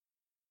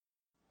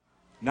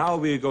Now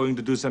we're going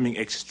to do something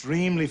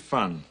extremely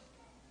fun.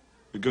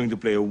 We're going to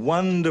play a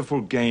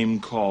wonderful game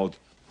called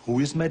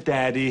Who is My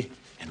Daddy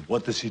and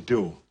What Does He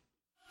Do?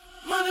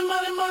 Money,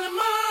 money, money, money,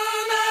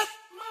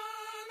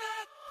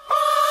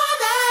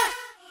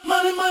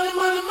 money, money, money,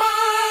 money,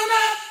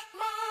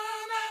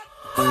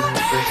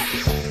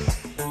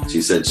 money.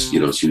 She said, she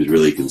was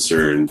really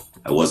concerned.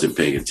 I wasn't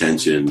paying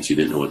attention. She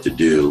didn't know what to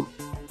do.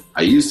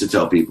 I used to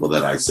tell people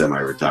that I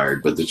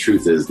semi-retired, but the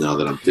truth is now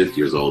that I'm 50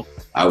 years old,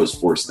 I was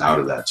forced out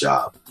of that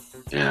job.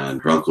 And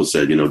her uncle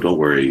said, don't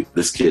worry,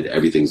 this kid,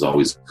 everything's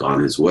always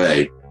gone his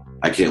way.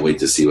 I can't wait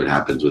to see what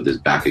happens with his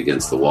back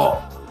against the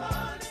wall.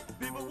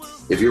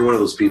 If you're one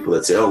of those people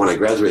that say, when I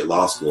graduate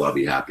law school, I'll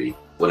be happy.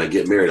 When I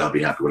get married, I'll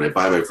be happy. When I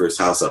buy my first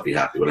house, I'll be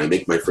happy. When I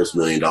make my first $1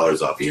 million,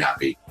 I'll be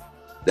happy.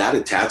 That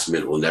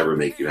attachment will never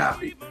make you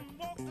happy.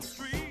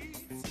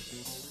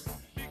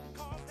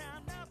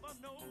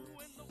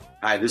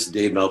 Hi, this is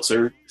Dave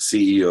Meltzer,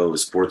 CEO of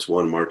Sports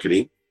One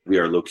Marketing. We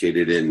are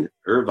located in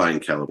Irvine,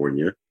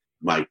 California.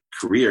 My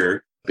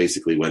career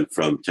basically went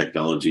from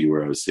technology,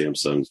 where I was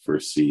Samsung's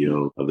first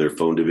CEO of their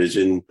phone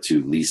division,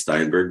 to Lee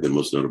Steinberg, the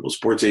most notable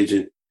sports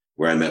agent,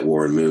 where I met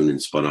Warren Moon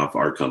and spun off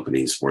our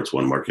company, Sports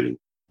One Marketing.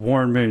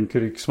 Warren Moon,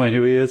 could you explain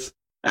who he is?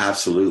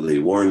 Absolutely.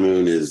 Warren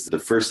Moon is the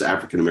first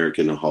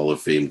African-American Hall of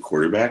Fame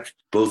quarterback,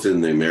 both in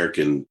the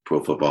American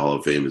Pro Football Hall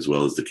of Fame as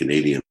well as the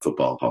Canadian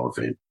Football Hall of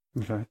Fame.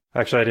 Okay.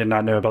 Actually, I did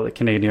not know about the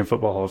Canadian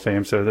Football Hall of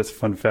Fame, so that's a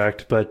fun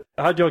fact. But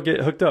how'd y'all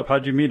get hooked up?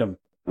 How'd you meet him?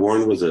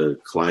 Warren was a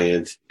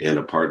client and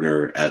a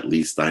partner at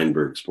Lee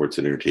Steinberg Sports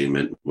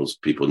Entertainment.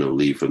 Most people know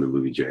Lee from the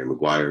movie Jerry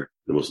Maguire,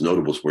 the most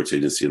notable sports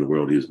agency in the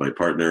world. He was my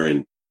partner.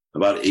 And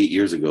about 8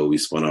 years ago, we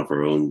spun off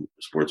our own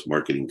sports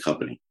marketing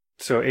company.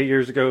 So 8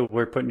 years ago,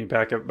 we're putting you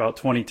back at about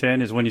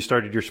 2010 is when you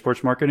started your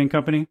sports marketing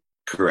company?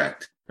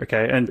 Correct.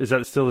 Okay. And is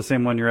that still the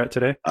same one you're at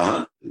today?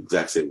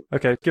 Exact same.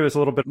 Okay. Give us a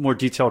little bit more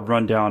detailed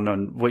rundown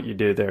on what you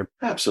do there.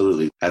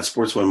 Absolutely. At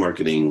Sports One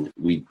Marketing,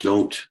 we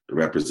don't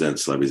represent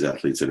celebrities,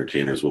 athletes,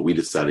 entertainers. What we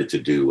decided to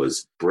do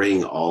was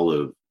bring all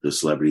of the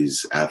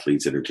celebrities,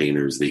 athletes,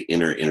 entertainers, the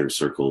inner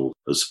circle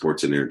of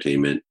sports and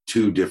entertainment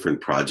to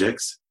different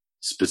projects,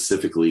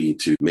 specifically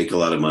to make a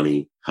lot of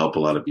money, help a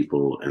lot of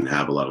people, and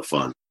have a lot of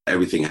fun.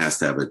 Everything has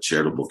to have a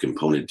charitable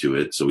component to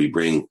it. So we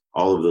bring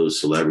all of those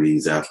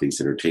celebrities,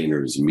 athletes,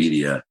 entertainers,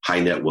 media, high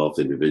net wealth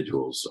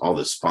individuals, all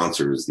the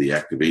sponsors, the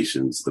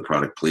activations, the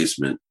product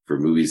placement for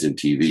movies and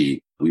TV.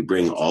 We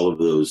bring all of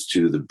those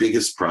to the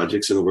biggest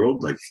projects in the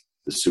world, like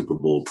the Super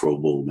Bowl, Pro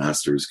Bowl,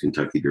 Masters,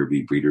 Kentucky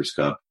Derby, Breeders'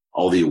 Cup,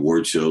 all the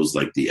award shows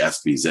like the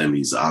ESPYs,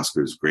 Emmys,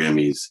 Oscars,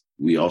 Grammys.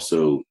 We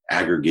also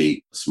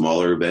aggregate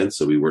smaller events.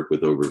 So we work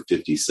with over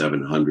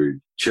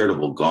 5,700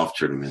 charitable golf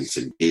tournaments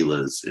and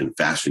galas and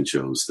fashion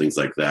shows, things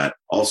like that,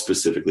 all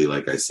specifically,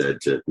 like I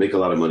said, to make a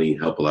lot of money,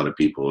 help a lot of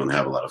people, and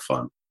have a lot of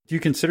fun. Do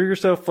you consider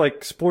yourself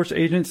like sports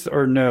agents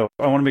or no?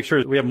 I want to make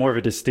sure we have more of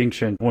a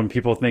distinction when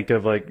people think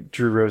of like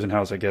Drew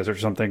Rosenhaus, I guess, or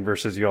something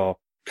versus y'all.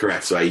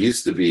 Correct. So I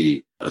used to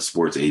be a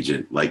sports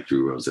agent like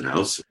Drew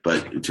Rosenhaus,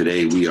 but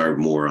today we are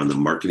more on the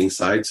marketing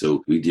side.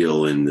 So we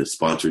deal in the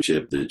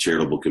sponsorship, the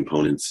charitable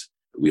components.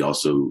 We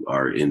also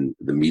are in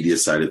the media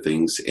side of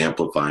things,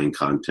 amplifying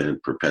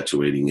content,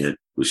 perpetuating it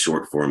with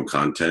short form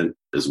content,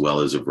 as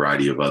well as a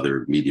variety of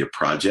other media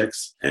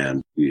projects.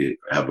 And we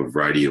have a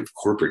variety of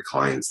corporate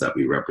clients that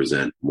we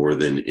represent more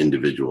than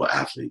individual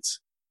athletes.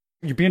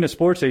 You being a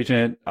sports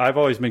agent, I've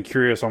always been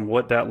curious on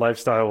what that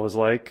lifestyle was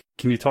like.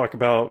 Can you talk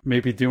about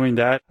maybe doing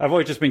that? I've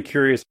always just been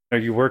curious. Are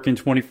you working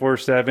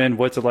 24/7?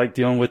 What's it like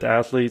dealing with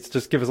athletes?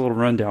 Just give us a little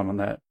rundown on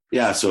that.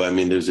 Yeah. So,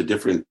 there's a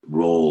different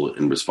role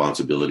and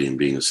responsibility in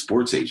being a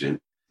sports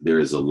agent. There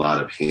is a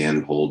lot of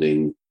hand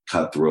holding,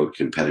 cutthroat,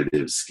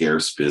 competitive,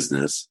 scarce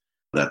business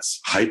that's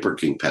hyper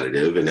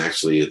competitive. And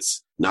actually,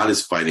 it's not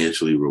as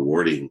financially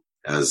rewarding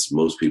as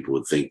most people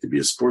would think to be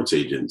a sports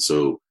agent.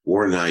 So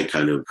Warren and I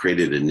kind of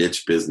created a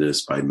niche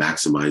business by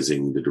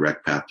maximizing the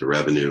direct path to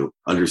revenue,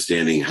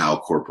 understanding how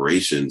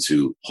corporations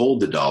who hold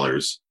the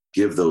dollars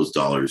give those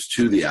dollars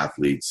to the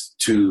athletes,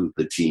 to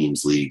the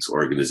teams, leagues,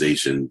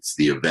 organizations,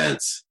 the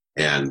events,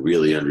 and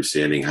really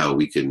understanding how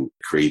we can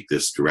create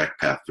this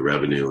direct path to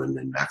revenue and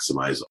then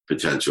maximize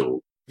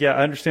potential. Yeah,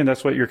 I understand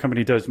that's what your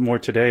company does more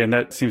today, and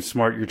that seems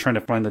smart. You're trying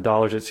to find the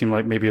dollars. It seemed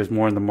like maybe it was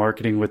more in the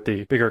marketing with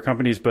the bigger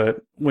companies.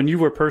 But when you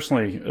were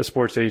personally a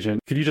sports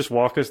agent, could you just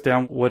walk us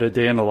down what a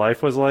day in the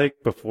life was like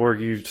before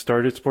you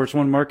started Sports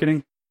One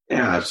Marketing?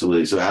 Yeah,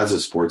 absolutely. So as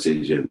a sports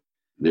agent,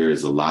 there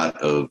is a lot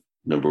of,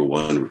 number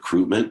one,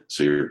 recruitment.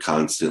 So you're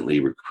constantly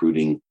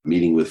recruiting,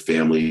 meeting with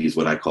families,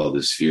 what I call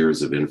the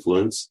spheres of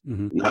influence,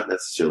 not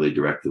necessarily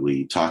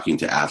directly talking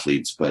to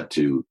athletes, but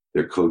to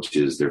their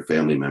coaches, their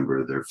family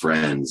member, their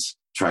friends,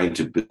 trying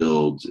to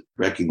build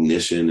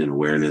recognition and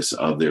awareness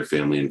of their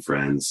family and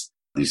friends,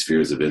 these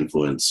spheres of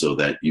influence, so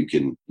that you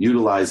can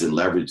utilize and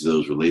leverage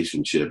those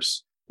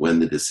relationships when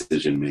the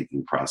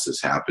decision-making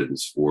process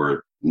happens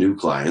for new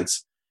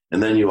clients.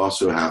 And then you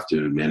also have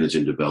to manage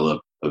and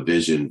develop a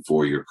vision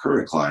for your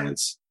current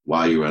clients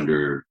while you're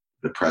under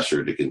the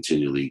pressure to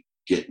continually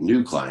get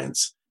new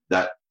clients.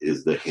 That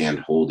is the hand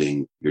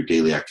holding. Your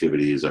daily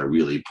activities are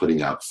really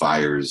putting out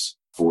fires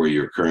for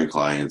your current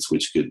clients,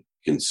 which could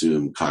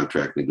consume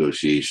contract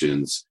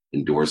negotiations,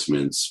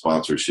 endorsements,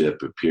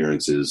 sponsorship,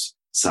 appearances,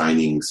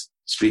 signings,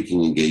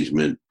 speaking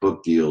engagement,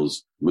 book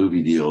deals,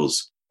 movie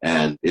deals.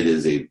 And it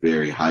is a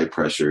very high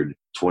pressured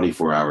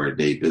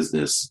 24-hour-a-day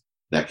business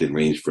that can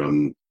range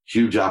from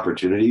huge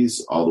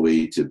opportunities all the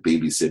way to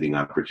babysitting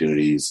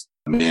opportunities,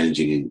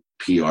 managing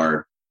PR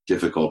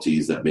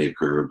difficulties that may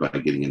occur by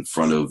getting in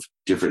front of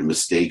different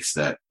mistakes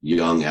that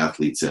young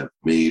athletes have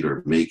made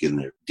or make in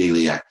their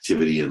daily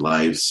activity and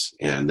lives.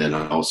 And then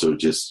also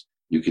just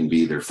you can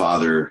be their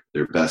father,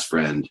 their best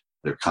friend,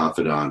 their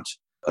confidant.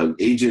 An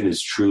agent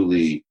is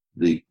truly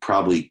the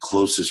probably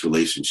closest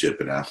relationship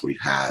an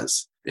athlete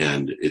has.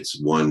 And it's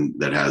one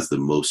that has the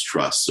most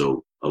trust.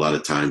 So a lot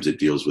of times it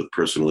deals with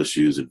personal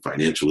issues and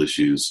financial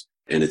issues.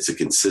 And it's a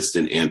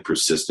consistent and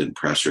persistent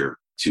pressure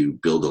to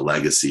build a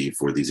legacy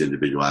for these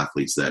individual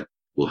athletes that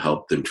will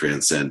help them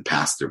transcend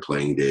past their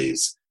playing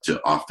days to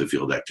off the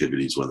field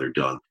activities when they're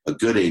done. A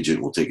good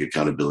agent will take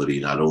accountability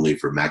not only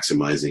for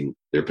maximizing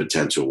their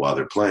potential while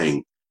they're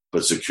playing,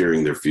 but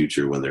securing their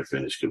future when they're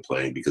finished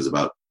playing, because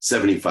about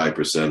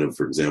 75% of,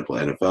 for example,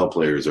 NFL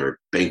players are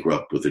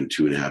bankrupt within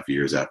 2.5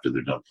 years after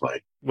they're done playing.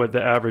 What,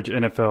 the average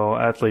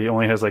NFL athlete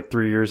only has like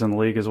 3 years in the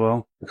league as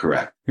well?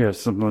 Correct. Yeah,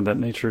 something of that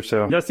nature.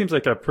 So that seems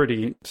like a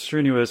pretty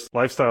strenuous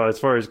lifestyle as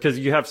far as, because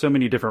you have so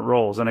many different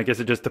roles, and I guess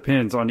it just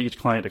depends on each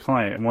client to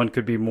client. And one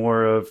could be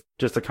more of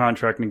just the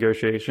contract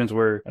negotiations,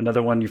 where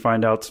another one you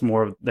find out's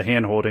more of the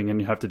hand holding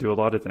and you have to do a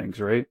lot of things,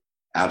 right?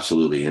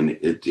 Absolutely. And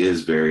it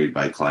is varied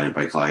by client.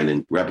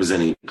 And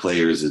representing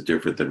players is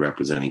different than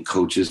representing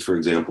coaches, for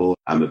example.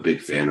 I'm a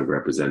big fan of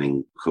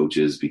representing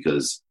coaches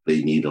because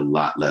they need a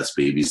lot less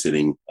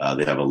babysitting.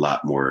 They have a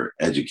lot more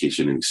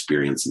education and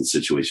experience and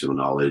situational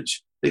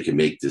knowledge. They can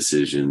make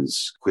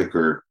decisions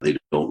quicker. They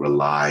don't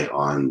rely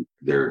on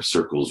their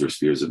circles or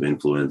spheres of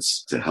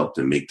influence to help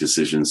them make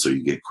decisions, so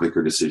you get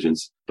quicker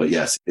decisions. But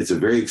yes, it's a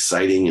very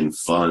exciting and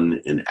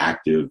fun and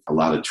active, a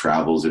lot of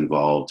travels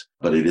involved,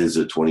 but it is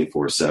a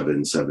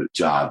 24/7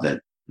 job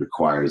that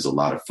requires a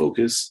lot of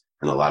focus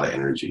and a lot of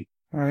energy.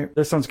 All right.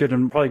 That sounds good.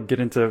 And we'll probably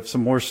get into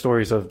some more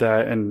stories of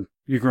that and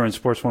you growing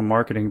Sports One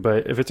marketing.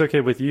 But if it's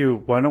okay with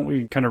you, why don't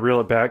we kind of reel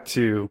it back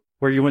to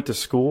where you went to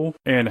school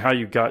and how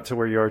you got to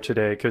where you are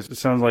today? Because it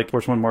sounds like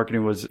Sports One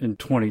marketing was in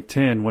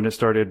 2010 when it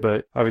started,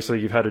 but obviously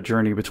you've had a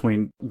journey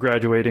between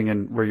graduating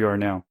and where you are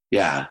now.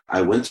 Yeah,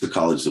 I went to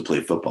college to play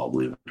football,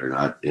 believe it or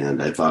not.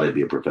 And I thought I'd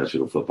be a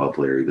professional football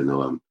player, even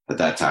though at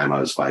that time I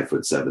was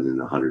 5'7" and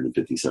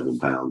 157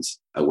 pounds.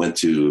 I went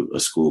to a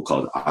school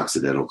called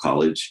Occidental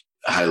College,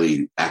 a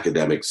highly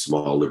academic,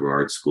 small liberal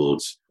arts school.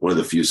 It's one of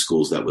the few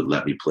schools that would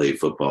let me play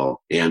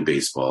football and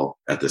baseball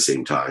at the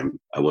same time.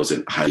 I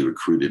wasn't highly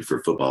recruited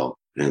for football.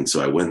 And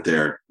so I went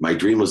there. My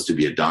dream was to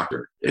be a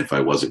doctor if I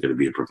wasn't going to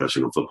be a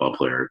professional football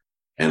player.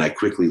 And I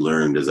quickly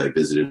learned as I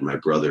visited my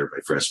brother my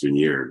freshman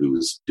year, who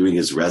was doing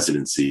his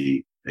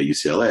residency at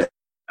UCLA.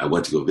 I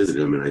went to go visit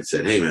him and I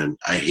said, "Hey man,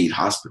 I hate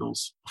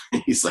hospitals."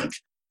 He's like,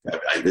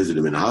 I visited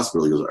him in a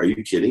hospital. He goes, "Are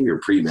you kidding? You're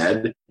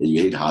pre-med and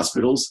you hate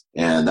hospitals?"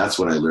 And that's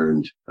when I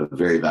learned a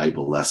very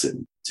valuable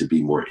lesson: to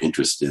be more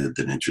interested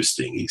than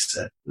interesting, he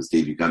said. Because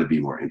Dave, you got to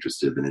be more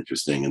interested than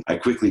interesting. And I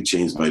quickly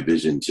changed my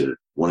vision to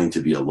wanting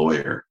to be a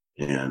lawyer.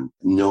 And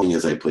knowing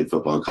as I played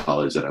football in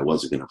college that I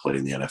wasn't going to play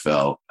in the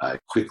NFL, I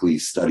quickly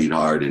studied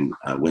hard and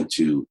went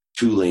to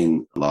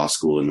Tulane Law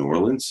School in New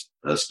Orleans,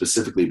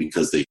 specifically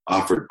because they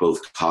offered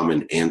both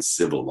common and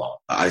civil law.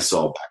 I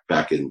saw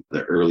back in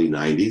the early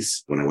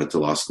 90s when I went to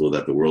law school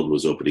that the world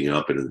was opening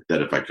up and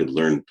that if I could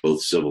learn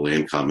both civil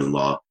and common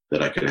law,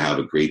 that I could have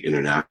a great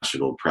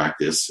international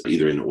practice,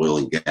 either in oil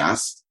and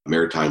gas.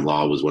 Maritime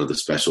law was one of the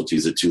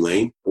specialties at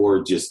Tulane,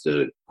 or just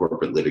a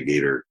corporate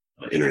litigator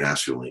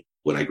internationally.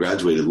 When I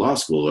graduated law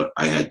school,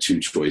 I had two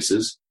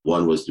choices.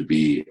 One was to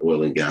be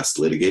oil and gas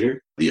litigator.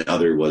 The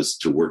other was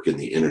to work in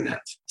the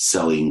internet,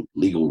 selling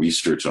legal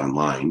research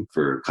online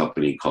for a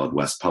company called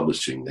West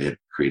Publishing. They had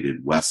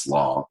created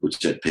Westlaw,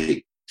 which had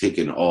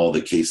taken all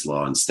the case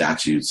law and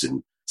statutes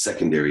and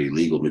secondary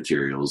legal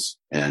materials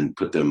and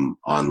put them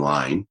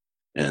online.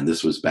 And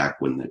this was back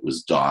when it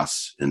was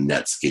DOS and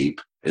Netscape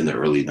in the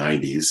early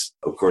 90s.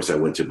 Of course, I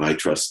went to my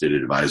trusted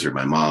advisor,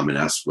 my mom, and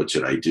asked, what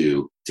should I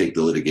do? Take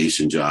the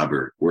litigation job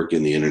or work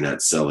in the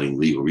internet selling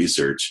legal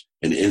research?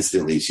 And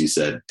instantly she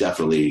said,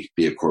 definitely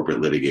be a corporate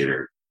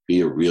litigator,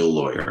 be a real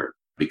lawyer,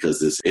 because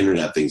this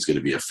internet thing's going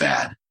to be a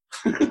fad.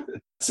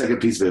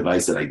 Second piece of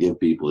advice that I give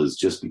people is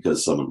just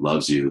because someone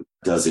loves you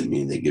doesn't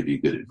mean they give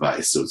you good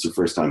advice. So it's the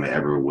first time I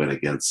ever went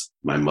against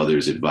my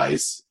mother's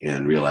advice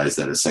and realized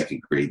that a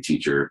second grade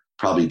teacher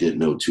probably didn't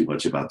know too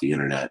much about the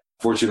internet.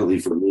 Fortunately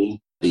for me,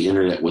 the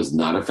internet was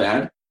not a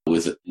fad.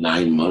 Within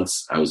 9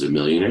 months, I was a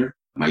millionaire.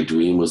 My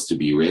dream was to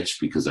be rich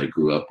because I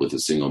grew up with a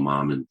single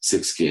mom and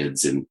 6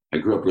 kids. And I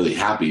grew up really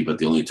happy, but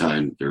the only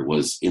time there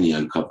was any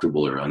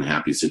uncomfortable or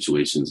unhappy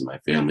situations in my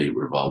family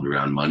revolved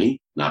around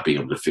money, not being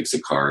able to fix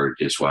a car or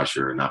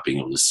dishwasher, or not being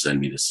able to send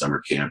me to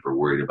summer camp, or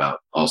worried about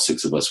all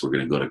 6 of us were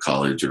going to go to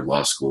college or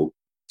law school.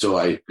 So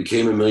I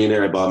became a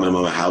millionaire. I bought my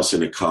mom a house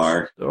and a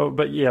car. Oh,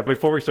 but yeah,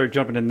 before we start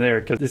jumping in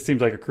there, because this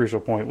seems like a crucial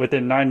point.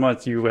 Within 9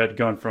 months, you had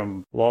gone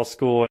from law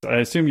school. I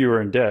assume you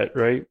were in debt,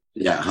 right?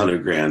 Yeah,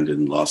 100 grand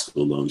in law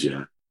school loans.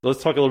 Yeah.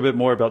 Let's talk a little bit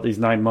more about these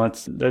 9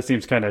 months. That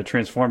seems kind of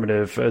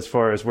transformative as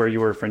far as where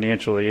you were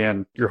financially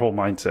and your whole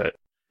mindset.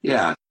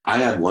 Yeah. I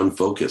had one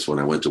focus when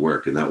I went to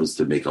work, and that was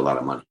to make a lot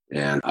of money.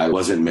 And I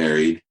wasn't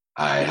married.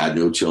 I had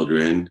no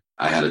children.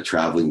 I had a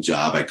traveling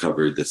job. I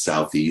covered the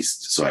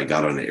Southeast, so I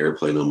got on an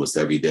airplane almost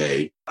every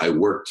day. I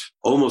worked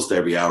almost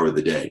every hour of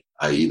the day.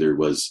 I either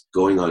was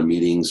going on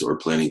meetings or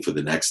planning for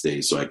the next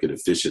day so I could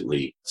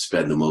efficiently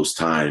spend the most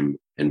time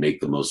and make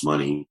the most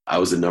money. I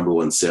was the number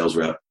one sales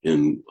rep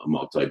in a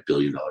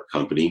multi-billion-dollar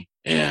company.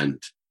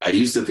 And I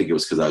used to think it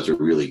was because I was a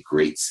really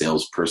great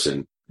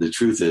salesperson. The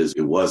truth is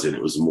it wasn't.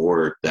 It was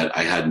more that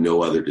I had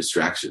no other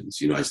distractions.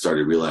 I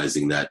started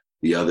realizing that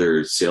the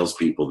other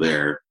salespeople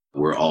there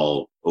were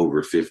all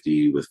over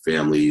 50 with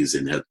families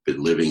and had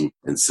been living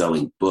and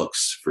selling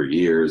books for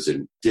years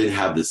and did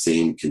have the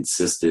same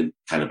consistent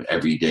kind of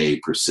everyday,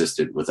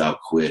 persistent,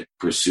 without quit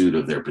pursuit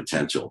of their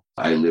potential.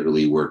 I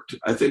literally worked,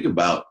 I think,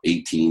 about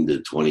 18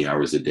 to 20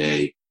 hours a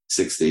day,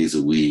 6 days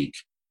a week.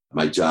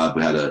 My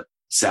job had a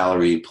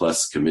salary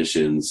plus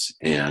commissions,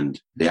 and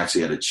they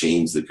actually had to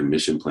change the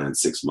commission plan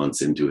 6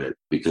 months into it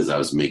because I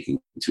was making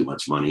too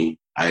much money.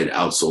 I had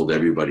outsold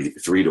everybody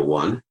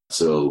 3-1.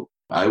 So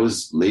I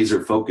was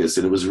laser focused,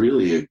 and it was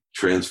really a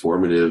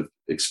transformative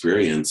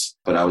experience,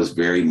 but I was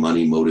very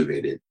money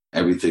motivated.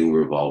 Everything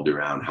revolved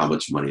around how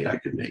much money I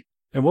could make.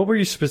 And what were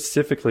you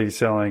specifically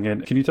selling?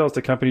 And can you tell us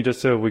the company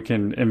just so we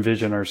can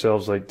envision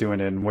ourselves like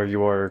doing it and where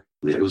you are?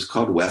 It was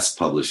called West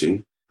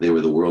Publishing. They were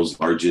the world's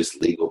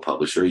largest legal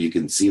publisher. You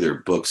can see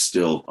their books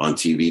still on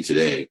TV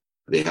today.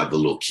 They have the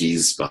little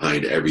keys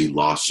behind every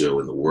law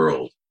show in the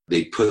world.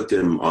 They put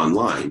them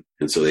online.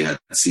 And so they had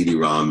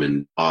CD-ROM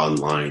and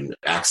online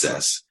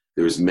access.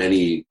 There was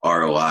many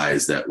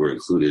ROIs that were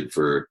included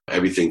for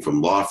everything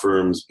from law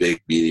firms, big,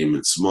 medium,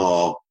 and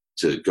small,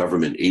 to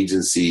government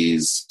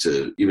agencies,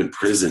 to even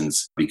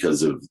prisons.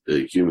 Because of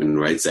the Human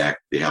Rights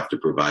Act, they have to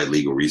provide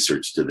legal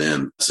research to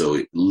them. So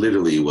it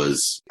literally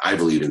was, I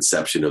believe,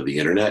 inception of the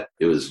internet.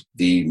 It was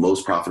the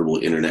most profitable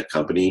internet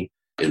company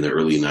in the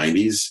early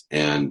 90s.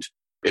 And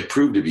it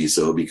proved to be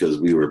so because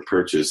we were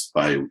purchased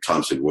by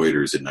Thomson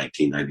Reuters in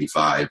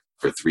 1995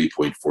 for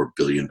 $3.4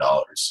 billion.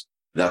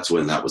 That's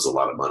when that was a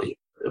lot of money.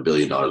 $1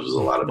 billion was a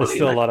lot of money. It's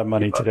still a lot of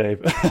money today.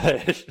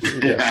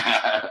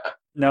 Yeah.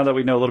 Now that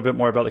we know a little bit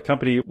more about the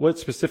company, what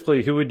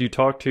specifically, who would you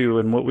talk to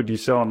and what would you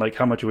sell and like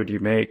how much would you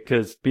make?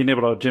 Because being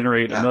able to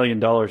generate $1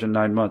 million in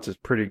 9 months is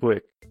pretty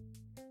quick.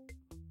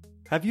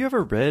 Have you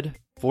ever read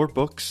 4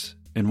 books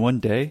in one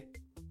day?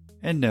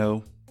 And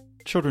no,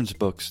 children's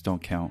books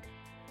don't count.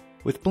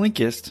 With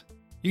Blinkist,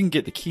 you can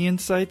get the key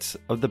insights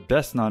of the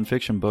best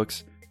nonfiction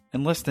books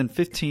in less than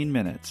 15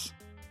 minutes.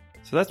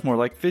 So that's more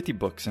like 50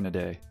 books in a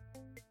day.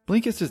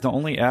 Blinkist is the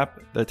only app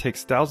that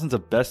takes thousands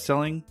of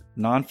best-selling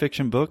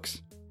nonfiction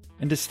books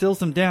and distills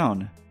them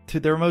down to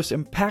their most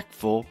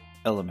impactful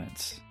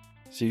elements,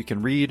 so you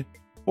can read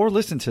or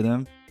listen to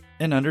them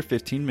in under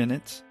 15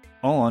 minutes,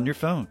 all on your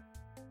phone.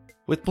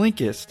 With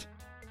Blinkist,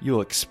 you'll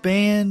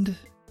expand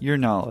your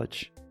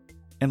knowledge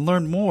and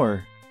learn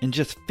more in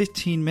just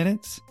 15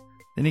 minutes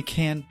than you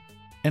can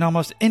in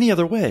almost any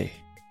other way.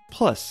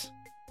 Plus,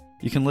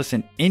 you can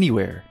listen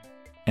anywhere,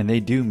 and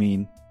they do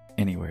mean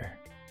anywhere.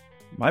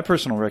 My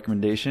personal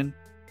recommendation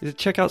is to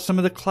check out some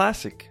of the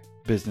classic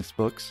business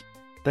books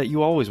that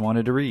you always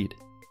wanted to read,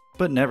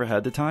 but never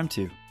had the time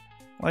to,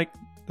 like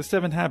The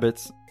 7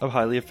 Habits of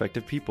Highly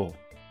Effective People.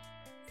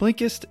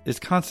 Blinkist is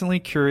constantly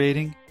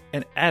curating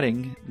and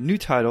adding new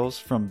titles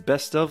from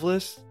best of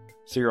lists,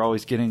 so you're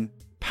always getting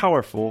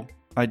powerful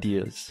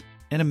ideas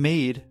in a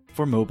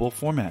made-for-mobile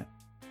format.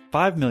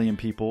 5 million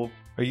people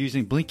are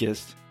using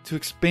Blinkist to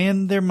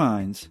expand their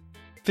minds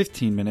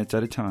 15 minutes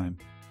at a time.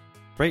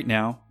 Right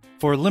now,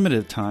 for a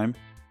limited time,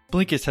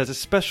 Blinkist has a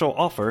special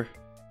offer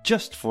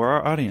just for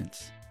our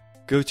audience.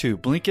 Go to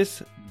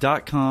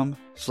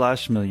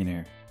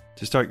Blinkist.com/millionaire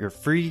to start your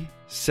free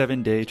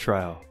 7-day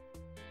trial.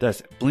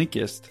 That's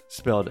Blinkist,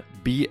 spelled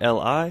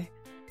Blinkist.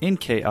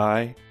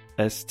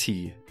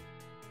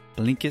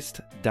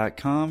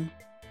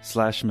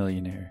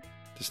 Blinkist.com/millionaire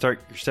to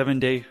start your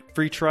 7-day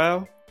free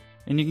trial,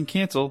 and you can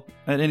cancel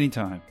at any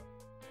time.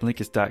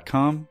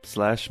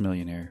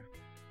 Blinkist.com/millionaire.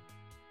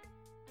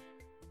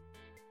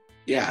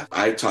 Yeah,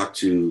 I talked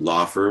to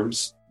law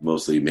firms,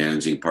 mostly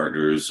managing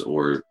partners,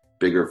 or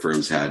bigger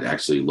firms had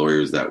actually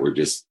lawyers that were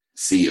just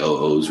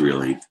COOs,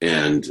 really.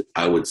 And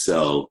I would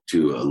sell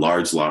to a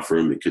large law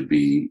firm. It could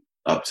be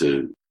up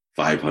to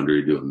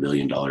 $500 to $1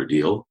 million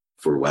deal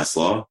for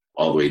Westlaw,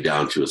 all the way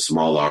down to a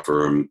small law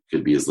firm,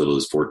 could be as little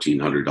as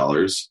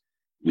 $1,400.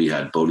 We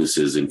had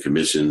bonuses and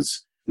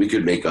commissions. We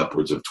could make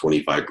upwards of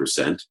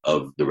 25%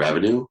 of the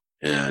revenue.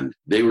 And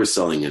they were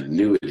selling an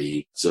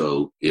annuity.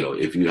 So,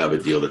 if you have a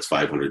deal that's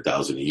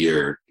 $500,000 a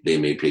year, they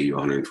may pay you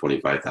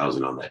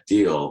 $125,000 on that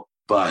deal,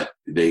 but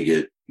they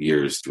get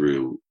years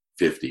through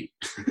 50.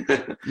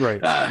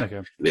 Right.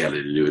 Okay. They had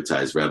an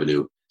annuitized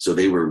revenue. So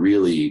they were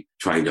really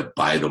trying to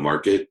buy the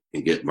market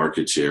and get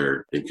market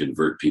share and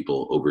convert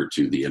people over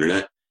to the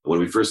internet. When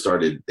we first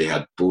started, they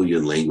had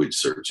Boolean language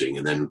searching,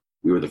 and then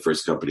we were the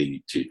first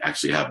company to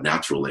actually have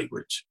natural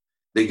language.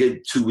 They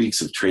did 2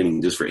 weeks of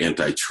training just for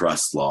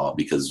antitrust law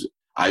because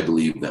I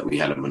believe that we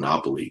had a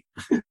monopoly.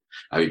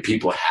 I mean,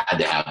 people had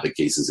to have the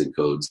cases and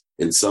codes.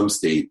 In some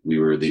state, we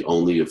were the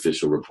only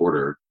official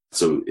reporter.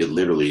 So it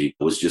literally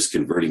was just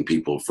converting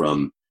people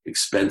from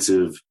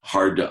expensive,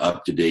 hard to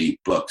up-to-date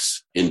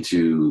books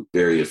into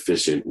very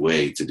efficient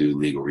way to do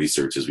legal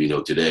research. As we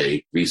know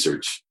today,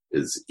 research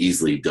is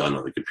easily done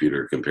on the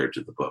computer compared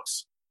to the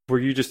books. Were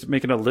you just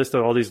making a list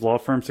of all these law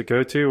firms to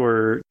go to,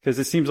 or because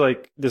it seems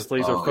like this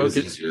laser focus?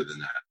 It was easier than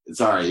that.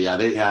 Sorry, yeah,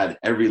 they had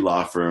every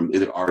law firm. They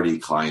were already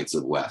clients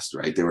of West,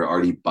 right? They were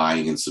already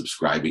buying and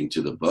subscribing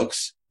to the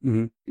books.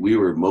 Mm-hmm. We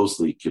were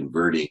mostly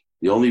converting.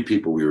 The only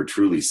people we were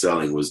truly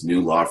selling was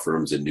new law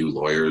firms and new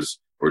lawyers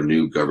or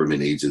new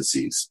government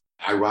agencies.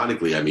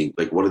 Ironically, I mean,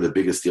 like one of the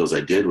biggest deals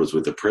I did was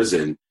with a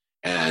prison.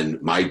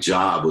 And my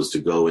job was to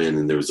go in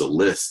and there was a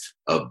list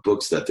of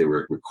books that they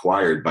were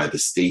required by the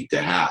state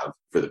to have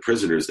for the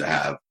prisoners to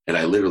have. And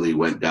I literally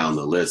went down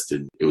the list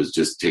and it was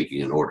just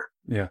taking an order.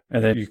 Yeah.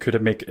 And then you could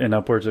have made an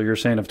upwards of, you're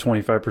saying, of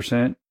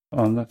 25%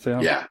 on that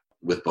sale? Yeah,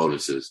 with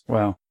bonuses.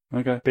 Wow.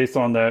 Okay. Based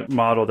on that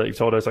model that you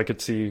told us, I could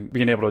see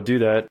being able to do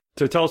that.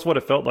 So tell us what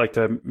it felt like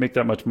to make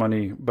that much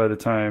money by the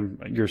time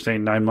you're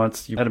saying 9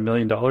 months, you had $1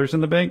 million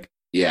in the bank?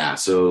 Yeah.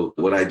 So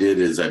what I did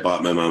is I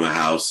bought my mom a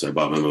house, I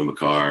bought my mom a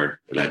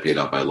car, and I paid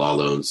off my law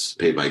loans,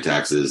 paid my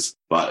taxes,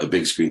 bought a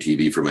big screen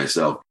TV for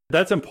myself.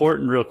 That's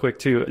important real quick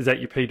too, is that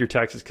you paid your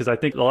taxes, because I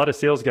think a lot of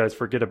sales guys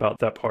forget about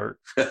that part.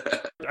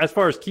 As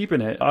far as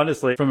keeping it,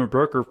 honestly, from a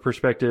broker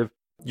perspective,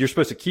 you're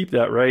supposed to keep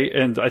that, right?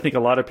 And I think a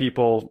lot of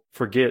people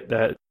forget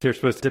that they're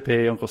supposed to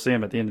pay Uncle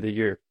Sam at the end of the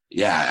year.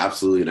 Yeah,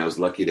 absolutely. And I was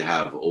lucky to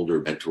have older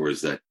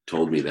mentors that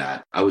told me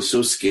that. I was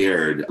so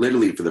scared.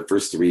 Literally for the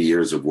first 3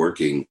 years of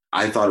working,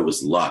 I thought it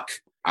was luck.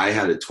 I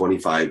had a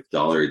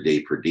 $25 a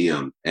day per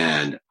diem,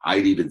 and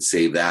I'd even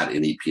save that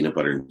and eat peanut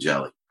butter and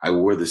jelly. I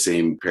wore the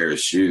same pair of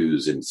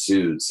shoes and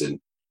suits, and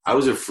I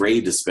was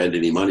afraid to spend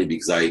any money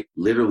because I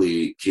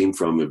literally came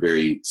from a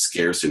very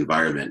scarce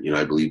environment. You know,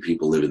 I believe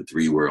people live in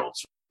 3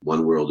 worlds.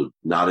 One world of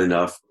not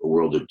enough, a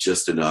world of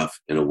just enough,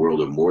 and a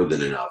world of more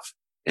than enough.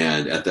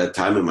 And at that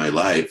time in my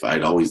life,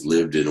 I'd always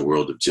lived in a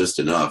world of just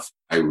enough.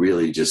 I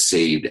really just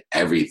saved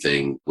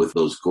everything with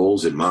those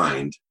goals in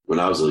mind. When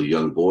I was a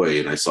young boy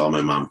and I saw my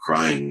mom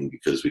crying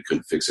because we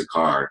couldn't fix a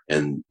car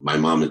and my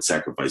mom had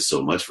sacrificed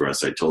so much for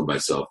us, I told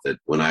myself that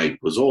when I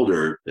was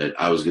older, that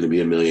I was going to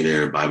be a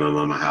millionaire and buy my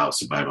mom a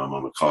house and buy my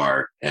mom a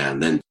car.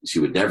 And then she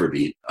would never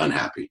be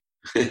unhappy.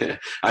 I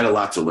had a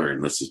lot to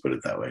learn. Let's just put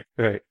it that way.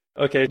 Right.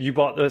 Okay. You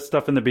bought the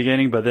stuff in the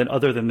beginning, but then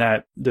other than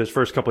that, those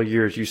first couple of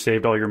years, you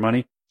saved all your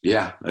money?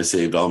 Yeah, I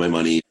saved all my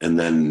money. And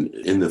then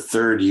in the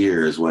 3rd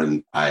year is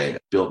when I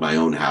built my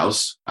own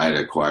house. I had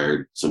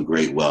acquired some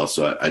great wealth.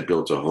 So I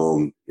built a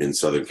home in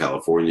Southern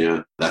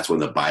California. That's when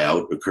the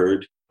buyout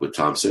occurred with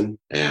Thompson.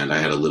 And I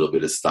had a little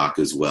bit of stock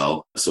as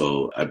well.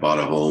 So I bought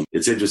a home.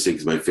 It's interesting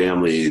because my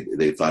family,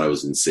 they thought I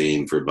was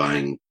insane for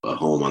buying a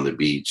home on the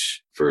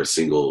beach for a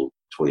single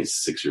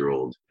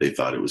 26-year-old. They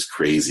thought it was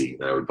crazy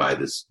that I would buy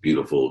this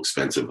beautiful,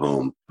 expensive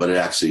home. But it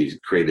actually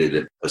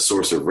created a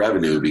source of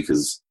revenue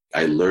because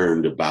I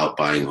learned about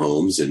buying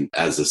homes. And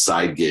as a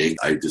side gig,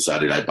 I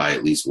decided I'd buy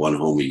at least one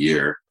home a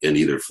year and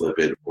either flip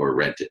it or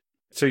rent it.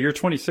 So you're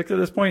 26 at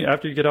this point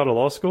after you get out of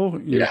law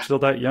school? You're still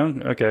that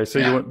young? Okay. So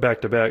you went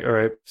back to back. All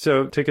right.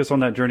 So take us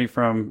on that journey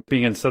from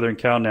being in Southern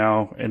Cal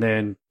now and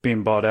then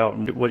being bought out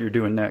and what you're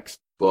doing next.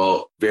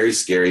 Well, very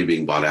scary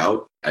being bought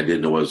out. I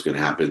didn't know what was going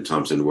to happen.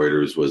 Thomson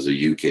Reuters was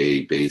a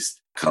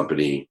UK-based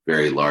company,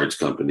 very large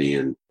company,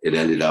 and it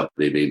ended up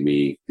they made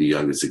me the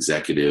youngest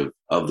executive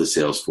of the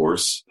sales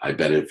force. I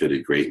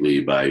benefited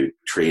greatly by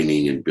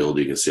training and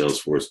building a sales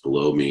force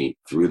below me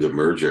through the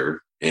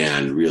merger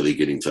and really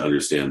getting to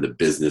understand the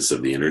business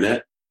of the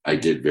internet. I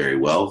did very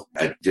well.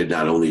 I did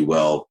not only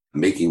well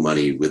making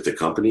money with the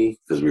company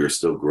because we were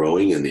still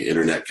growing and the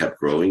internet kept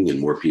growing and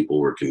more people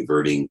were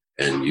converting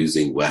and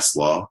using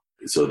Westlaw.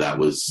 So that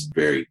was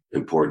very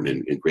important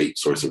and great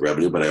source of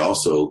revenue. But I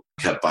also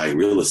kept buying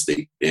real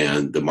estate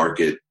and the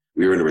market.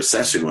 We were in a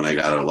recession when I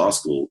got out of law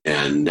school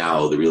and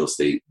now the real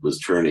estate was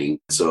turning.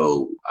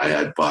 So I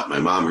had bought my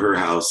mom her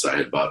house. I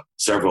had bought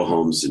several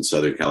homes in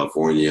Southern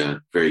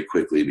California, very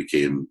quickly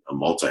became a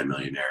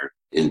multimillionaire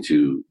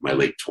into my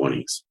late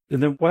 20s.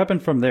 And then what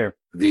happened from there?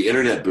 The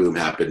internet boom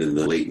happened in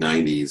the late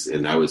 90s,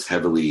 and I was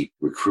heavily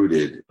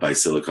recruited by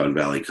Silicon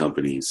Valley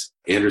companies.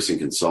 Andersen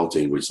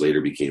Consulting, which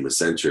later became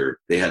Accenture,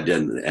 they had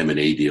done the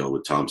M&A deal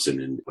with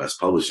Thomson and West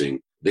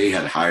Publishing. They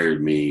had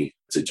hired me.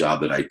 It's a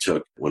job that I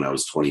took when I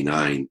was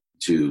 29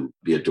 to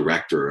be a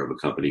director of a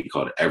company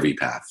called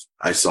EveryPath.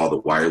 I saw the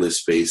wireless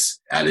space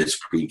at its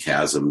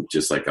pre-chasm,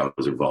 just like I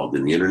was involved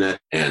in the internet.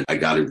 And I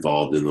got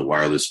involved in the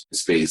wireless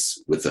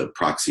space with a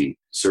proxy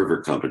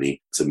server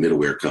company. It's a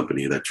middleware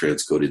company that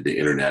transcoded the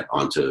internet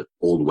onto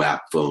old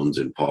WAP phones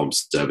and Palm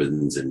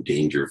 7s and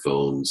Danger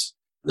phones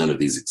None of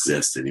these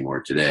exist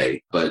anymore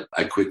today. But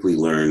I quickly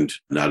learned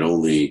not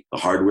only the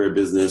hardware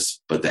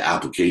business, but the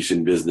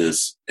application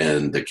business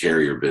and the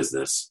carrier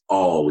business,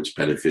 all which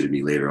benefited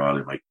me later on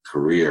in my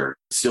career.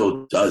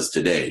 Still does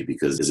today,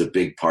 because it's a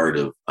big part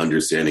of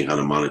understanding how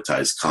to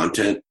monetize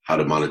content, how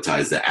to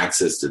monetize the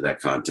access to that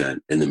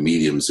content and the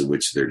mediums in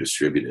which they're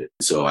distributed.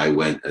 So I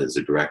went as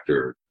a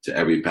director to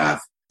every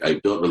path. I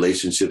built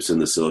relationships in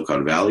the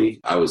Silicon Valley.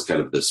 I was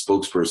kind of the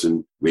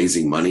spokesperson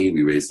raising money.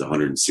 We raised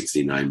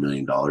 $169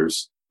 million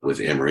with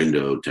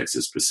Amerindo,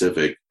 Texas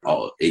Pacific,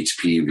 all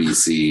HP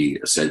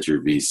VC, Accenture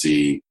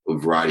VC, a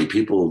variety.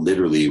 People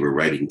literally were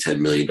writing $10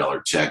 million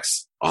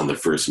checks on the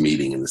first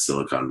meeting in the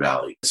Silicon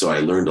Valley. So I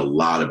learned a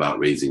lot about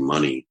raising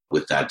money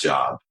with that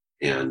job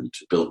and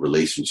built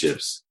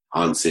relationships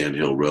on Sand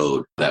Hill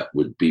Road that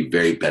would be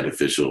very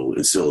beneficial,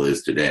 and still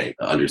is today,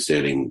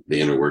 understanding the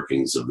inner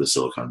workings of the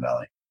Silicon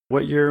Valley.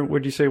 What year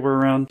would you say we're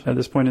around at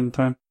this point in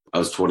time? I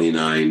was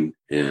 29,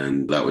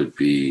 and that would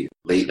be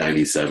late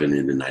 97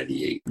 into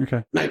 98.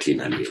 Okay.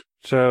 1998.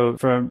 So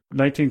from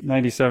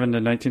 1997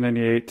 to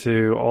 1998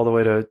 to all the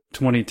way to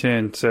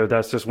 2010. So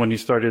that's just when you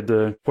started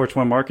the Porch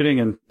One marketing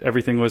and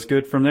everything was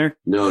good from there?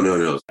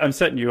 No. I'm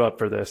setting you up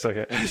for this.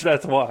 Okay.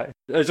 That's why.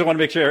 I just want to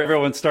make sure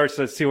everyone starts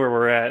to see where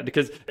we're at,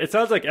 because it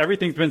sounds like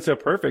everything's been so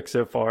perfect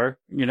so far.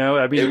 You know,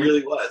 I mean, it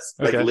really was.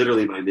 Okay. Like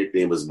literally my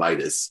nickname was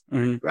Midas,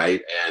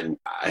 right? And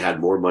I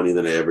had more money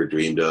than I ever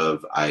dreamed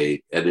of.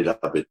 I ended up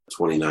at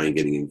 29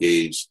 getting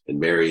engaged and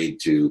married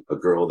to a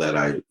girl that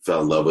I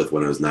fell in love with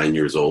when I was 9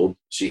 years old.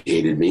 She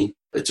hated me.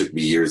 It took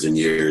me years and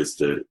years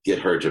to get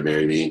her to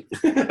marry me.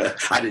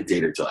 I didn't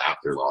date her until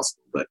after law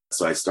school. But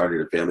so I started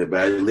a family.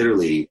 But I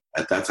literally,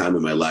 at that time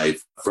in my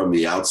life, from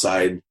the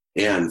outside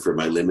and from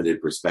my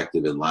limited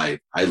perspective in life,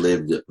 I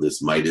lived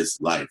this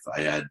Midas life.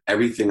 I had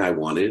everything I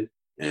wanted.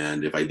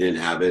 And if I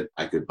didn't have it,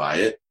 I could buy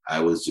it. I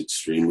was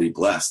extremely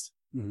blessed.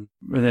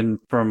 Mm-hmm. And then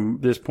from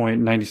this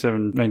point,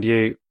 97,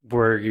 98,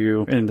 where are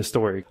you in the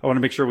story? I want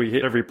to make sure we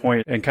hit every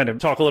point and kind of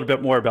talk a little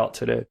bit more about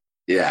today.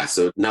 Yeah.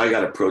 So now I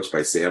got approached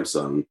by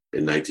Samsung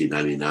in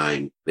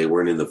 1999. They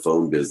weren't in the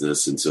phone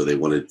business, and so they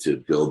wanted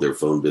to build their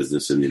phone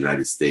business in the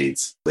United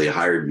States. They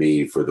hired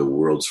me for the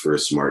world's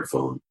first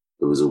smartphone.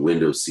 It was a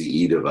Windows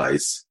CE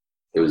device.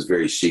 It was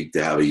very chic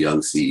to have a young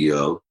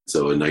CEO.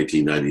 So in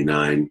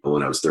 1999,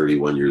 when I was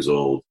 31 years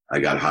old, I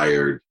got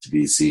hired to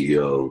be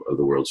CEO of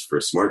the world's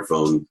first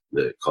smartphone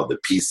called the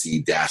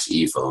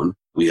PC-E phone.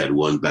 We had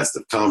won Best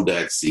of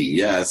Comdex,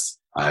 CES.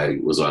 I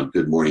was on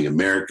Good Morning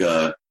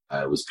America.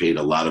 I was paid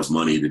a lot of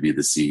money to be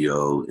the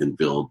CEO and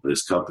build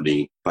this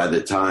company. By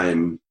the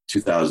time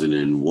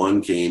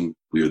 2001 came,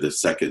 we were the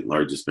second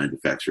largest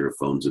manufacturer of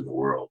phones in the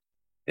world.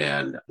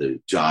 And the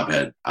job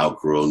had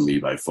outgrown me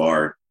by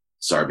far.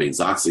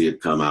 Sarbanes-Oxley had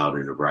come out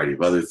and a variety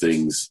of other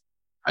things.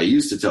 I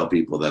used to tell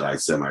people that I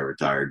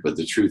semi-retired, but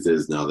the truth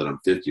is now that I'm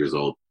 50 years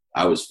old,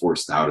 I was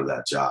forced out of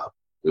that job.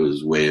 It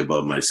was way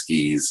above my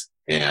skis.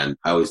 And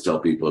I always tell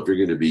people, if you're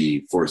going to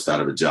be forced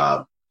out of a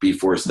job, be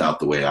forced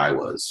out the way I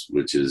was,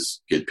 which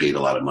is get paid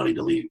a lot of money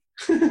to leave.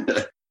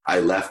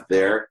 I left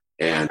there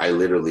and I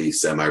literally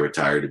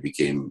semi-retired and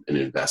became an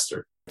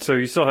investor. So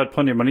you still had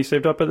plenty of money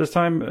saved up at this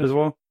time as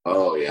well?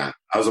 Oh, yeah.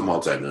 I was a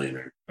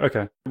multimillionaire.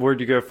 Okay. Where'd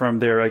you go from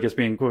there, I guess,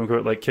 being quote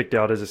unquote like kicked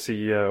out as a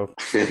CEO?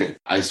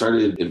 I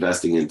started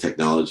investing in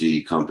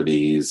technology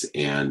companies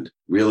and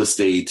real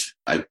estate.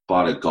 I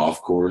bought a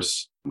golf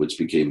course, which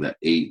became the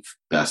 8th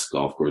best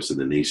golf course in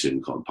the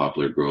nation, called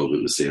Poplar Grove.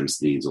 It was Sam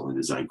Snead's only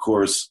designed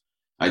course.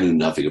 I knew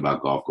nothing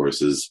about golf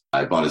courses.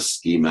 I bought a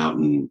ski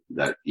mountain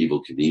that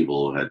Evel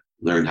Knievel had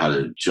learned how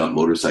to jump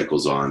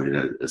motorcycles on. It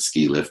had a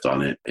ski lift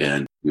on it.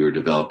 And we were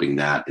developing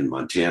that in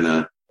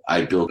Montana.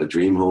 I built a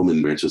dream home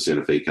in Rancho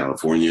Santa Fe,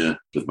 California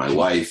with my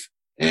wife.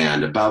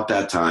 And about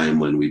that time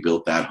when we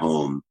built that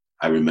home,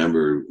 I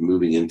remember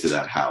moving into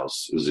that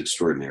house. It was an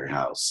extraordinary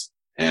house,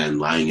 and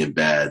lying in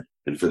bed.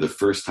 And for the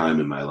first time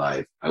in my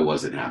life, I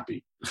wasn't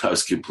happy. I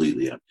was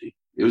completely empty.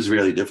 It was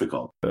really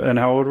difficult. And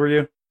how old were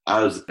you?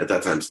 I was at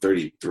that time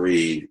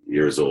 33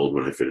 years old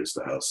when I finished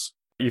the house.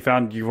 You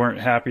found you weren't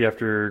happy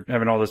after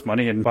having all this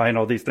money and buying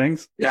all these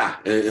things? Yeah.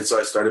 And so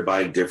I started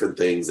buying different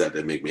things that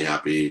didn't make me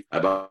happy. I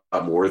bought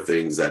more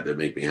things that didn't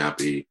make me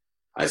happy.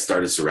 I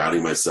started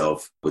surrounding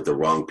myself with the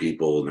wrong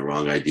people and the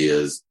wrong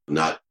ideas,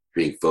 not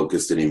being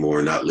focused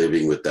anymore, not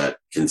living with that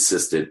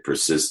consistent,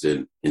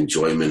 persistent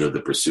enjoyment of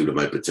the pursuit of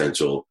my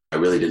potential. I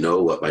really didn't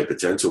know what my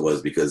potential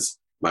was because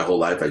my whole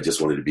life I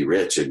just wanted to be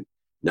rich. And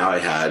now I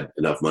had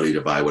enough money to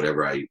buy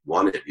whatever I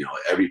wanted. You know,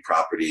 every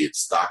property and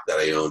stock that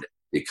I owned,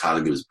 the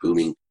economy was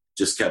booming,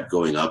 just kept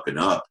going up and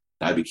up.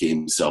 I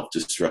became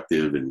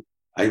self-destructive and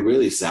I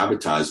really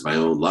sabotaged my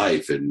own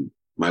life. And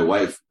my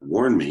wife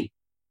warned me.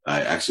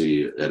 I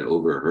actually had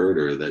overheard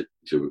her that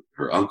to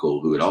her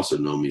uncle, who had also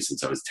known me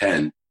since I was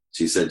 10,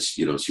 she said,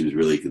 she was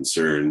really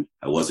concerned.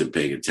 I wasn't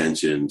paying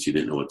attention. She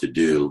didn't know what to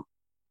do.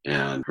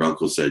 And her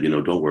uncle said,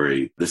 don't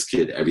worry. This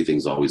kid,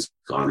 everything's always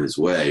gone his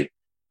way.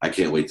 I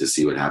can't wait to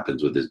see what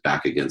happens with his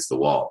back against the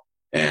wall.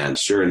 And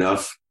sure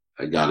enough,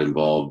 I got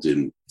involved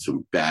in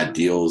some bad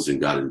deals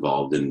and got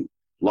involved in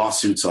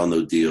lawsuits on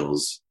those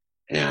deals.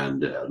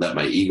 and let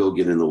my ego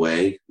get in the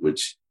way,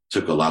 which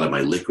took a lot of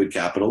my liquid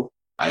capital.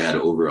 I had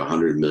over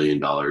 $100 million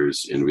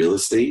in real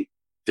estate,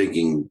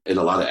 thinking in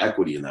a lot of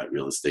equity in that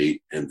real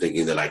estate and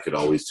thinking that I could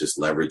always just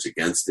leverage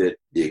against it.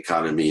 The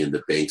economy and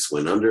the banks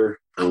went under.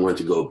 I went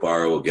to go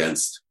borrow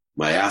against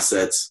my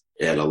assets,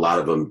 and a lot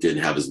of them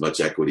didn't have as much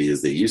equity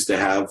as they used to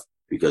have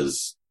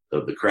because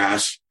of the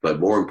crash. But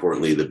more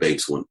importantly, the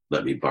banks wouldn't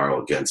let me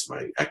borrow against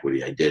my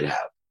equity I did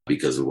have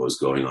because of what was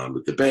going on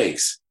with the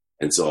banks.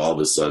 And so all of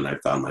a sudden I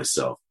found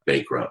myself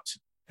bankrupt.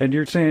 And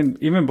you're saying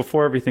even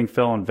before everything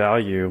fell in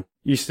value,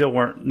 you still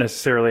weren't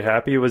necessarily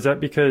happy. Was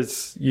that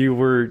because you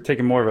were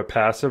taking more of a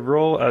passive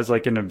role as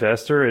like an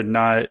investor and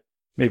not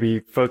maybe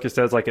focused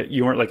as like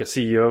you weren't like a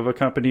CEO of a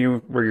company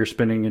where you're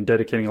spending and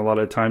dedicating a lot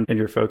of time and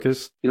your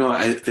focus?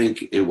 I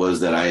think it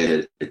was that I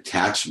had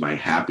attached my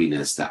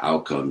happiness to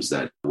outcomes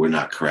that were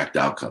not correct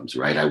outcomes,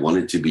 right? I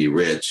wanted to be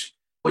rich.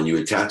 When you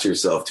attach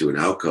yourself to an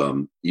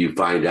outcome, you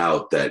find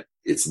out that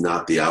it's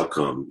not the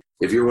outcome.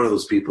 If you're one of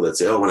those people that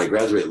say, oh, when I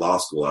graduate law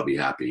school, I'll be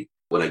happy.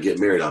 When I get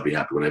married, I'll be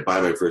happy. When I buy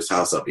my first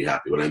house, I'll be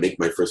happy. When I make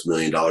my first $1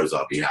 million,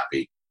 I'll be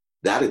happy.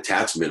 That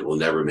attachment will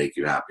never make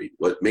you happy.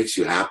 What makes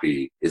you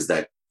happy is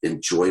that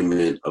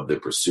enjoyment of the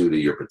pursuit of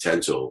your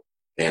potential.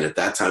 And at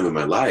that time in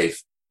my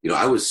life,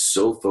 I was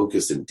so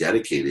focused and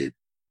dedicated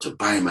to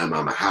buying my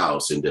mom a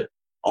house and to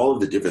all of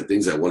the different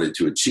things I wanted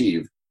to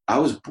achieve. I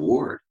was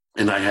bored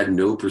and I had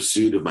no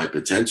pursuit of my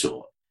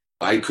potential.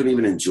 I couldn't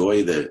even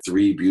enjoy the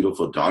 3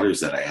 beautiful daughters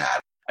that I had.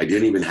 I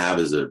didn't even have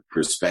as a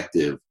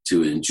perspective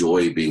to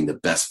enjoy being the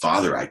best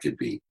father I could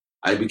be.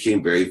 I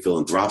became very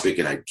philanthropic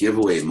and I'd give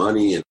away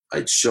money and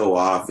I'd show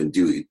off and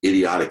do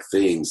idiotic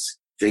things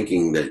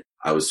thinking that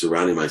I was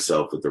surrounding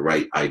myself with the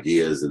right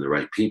ideas and the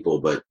right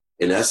people. But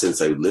in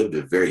essence, I lived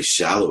a very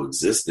shallow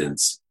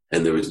existence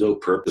and there was no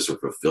purpose or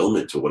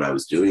fulfillment to what I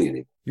was doing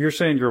anymore. You're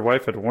saying your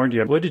wife had warned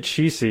you. What did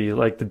she see,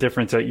 like the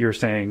difference that you're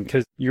saying?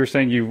 Because you're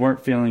saying you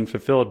weren't feeling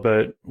fulfilled,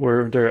 but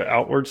were there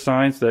outward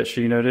signs that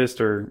she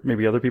noticed or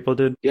maybe other people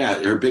did?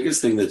 Yeah, her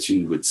biggest thing that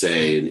she would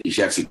say, and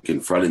she actually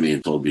confronted me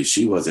and told me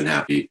she wasn't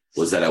happy,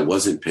 was that I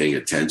wasn't paying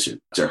attention.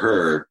 To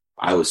her,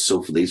 I was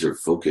so laser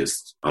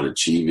focused on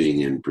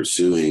achieving and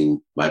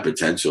pursuing my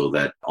potential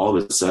that all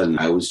of a sudden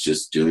I was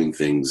just doing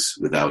things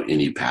without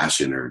any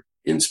passion or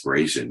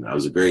inspiration. I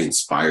was a very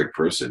inspired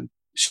person.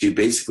 She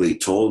basically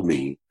told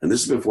me, and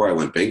this is before I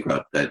went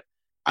bankrupt, that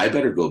I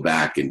better go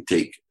back and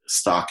take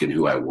stock in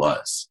who I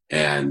was,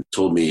 and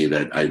told me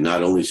that I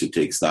not only should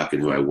take stock in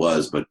who I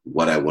was, but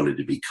what I wanted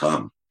to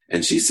become.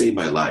 And she saved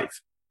my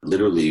life,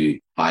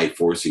 literally by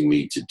forcing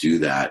me to do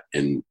that.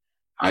 And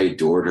I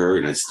adored her,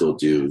 and I still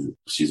do.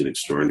 She's an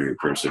extraordinary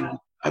person, and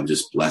I'm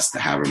just blessed to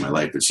have her in my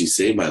life. But she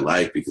saved my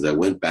life because I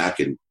went back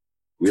and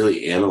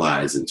really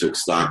analyzed and took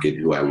stock in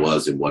who I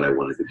was and what I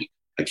wanted to be.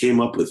 I came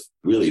up with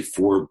really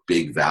 4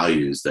 big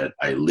values that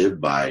I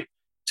lived by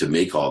to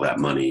make all that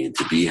money and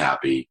to be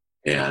happy.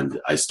 And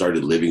I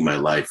started living my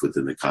life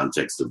within the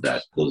context of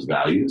those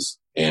values.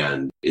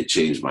 And it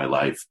changed my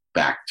life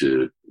back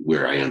to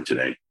where I am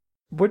today.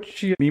 What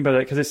did you mean by that?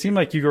 Because it seemed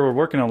like you were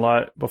working a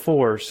lot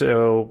before.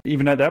 So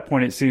even at that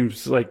point, it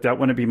seems like that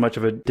wouldn't be much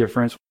of a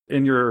difference.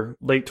 In your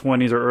late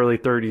 20s or early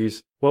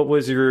 30s, what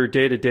was your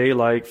day-to-day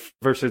like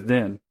versus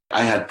then?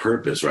 I had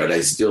purpose, right?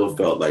 I still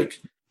felt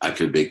like I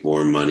could make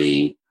more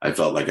money. I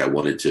felt like I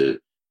wanted to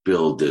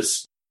build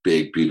this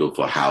big,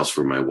 beautiful house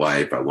for my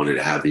wife. I wanted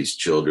to have these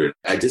children.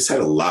 I just had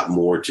a lot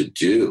more to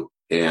do.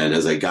 And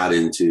as I got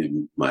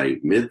into my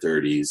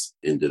mid-30s,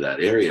 into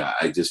that area,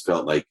 I just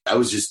felt like I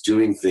was just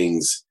doing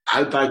things.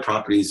 I'd buy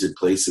properties in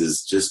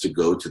places just to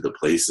go to the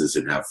places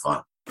and have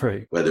fun.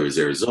 Right. Whether it was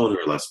Arizona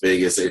or Las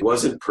Vegas, it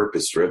wasn't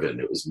purpose-driven.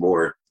 It was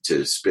more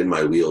to spin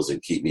my wheels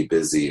and keep me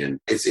busy. And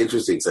it's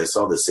interesting because I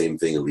saw the same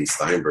thing in Lee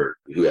Steinberg,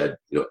 who had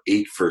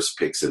 8 first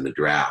picks in the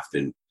draft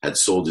and had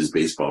sold his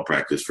baseball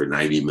practice for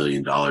 $90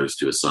 million to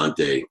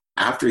Asante.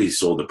 After he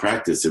sold the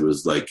practice, it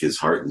was like his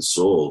heart and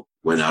soul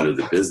went out of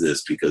the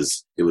business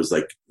because it was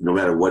like no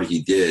matter what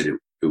he did,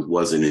 it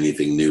wasn't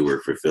anything new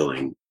or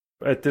fulfilling.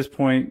 At this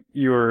point,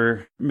 you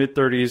were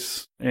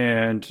mid-30s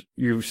and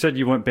you said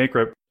you went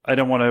bankrupt. I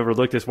don't want to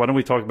overlook this. Why don't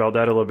we talk about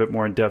that a little bit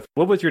more in depth?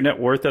 What was your net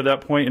worth at that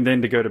point and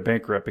then to go to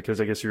bankrupt?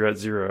 Because I guess you're at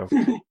 0.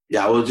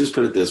 Yeah, well, just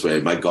put it this way.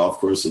 My golf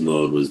course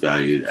alone was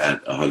valued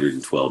at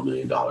 $112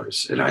 million,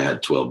 and I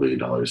had $12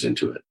 million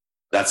into it.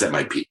 That's at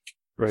my peak.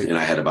 Right. And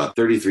I had about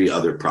 33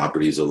 other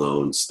properties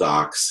alone,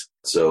 stocks.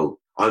 So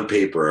on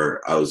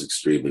paper, I was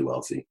extremely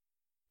wealthy.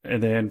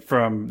 And then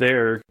from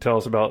there, tell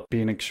us about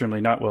being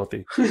extremely not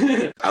wealthy.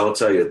 I will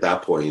tell you at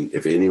that point,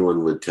 if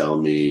anyone would tell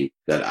me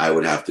that I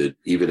would have to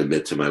even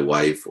admit to my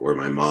wife or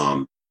my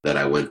mom that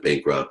I went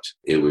bankrupt,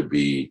 it would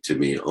be to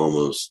me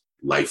almost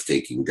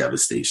life-taking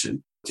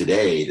devastation.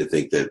 Today, to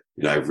think that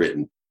I've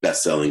written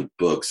best-selling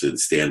books and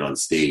stand on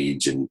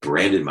stage and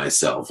branded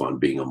myself on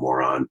being a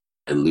moron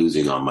and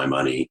losing all my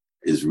money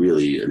is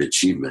really an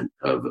achievement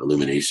of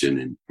illumination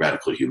and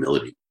radical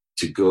humility.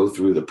 To go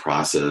through the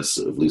process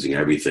of losing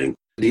everything,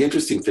 the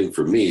interesting thing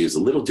for me is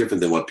a little different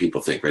than what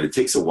people think, right? It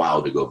takes a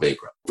while to go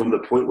bankrupt. From the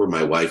point where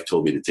my wife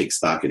told me to take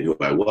stock in who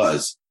I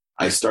was,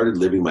 I started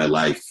living my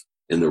life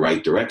in the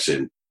right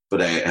direction,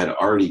 but I had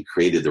already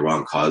created the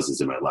wrong causes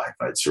in my life.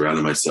 I'd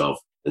surrounded myself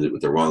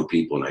with the wrong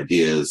people and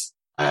ideas.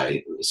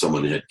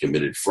 Someone had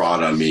committed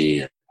fraud on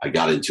me. I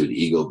got into an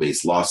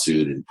ego-based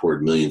lawsuit and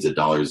poured millions of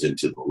dollars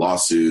into the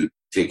lawsuit,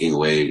 taking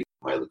away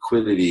my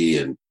liquidity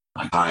and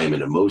my time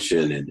and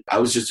emotion. And I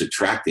was just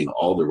attracting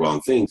all the wrong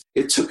things.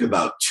 It took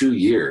about 2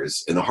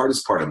 years. And the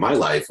hardest part of my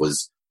life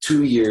was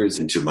 2 years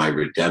into my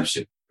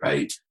redemption,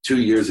 right?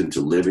 2 years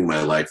into living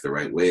my life the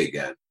right way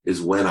again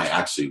is when I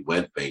actually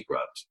went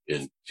bankrupt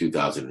in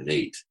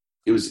 2008.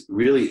 It was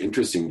really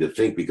interesting to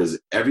think because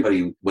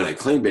everybody, when I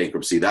claimed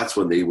bankruptcy, that's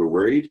when they were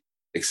worried,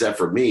 except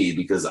for me,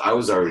 because I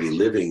was already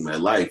living my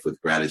life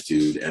with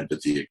gratitude,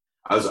 empathy.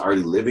 I was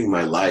already living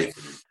my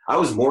life. I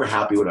was more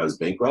happy when I was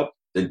bankrupt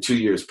than 2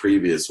 years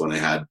previous when I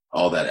had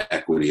all that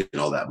equity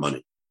and all that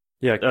money.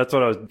 Yeah, that's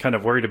what I was kind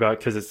of worried about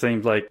because it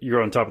seemed like you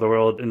were on top of the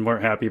world and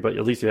weren't happy, but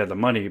at least you had the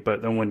money.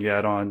 But then when you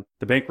add on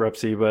the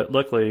bankruptcy, but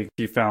luckily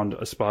you found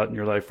a spot in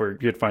your life where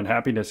you'd find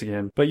happiness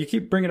again. But you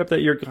keep bringing up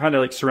that you're kind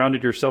of like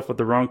surrounded yourself with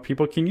the wrong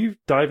people. Can you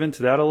dive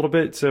into that a little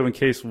bit? So in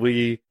case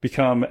we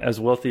become as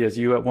wealthy as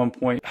you at one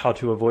point, how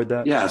to avoid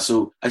that? Yeah,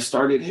 so I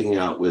started hanging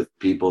out with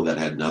people that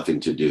had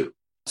nothing to do.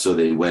 So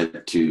they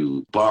went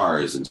to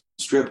bars and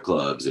strip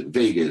clubs and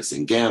Vegas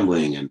and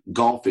gambling and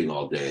golfing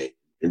all day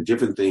and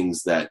different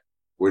things that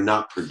were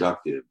not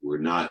productive, were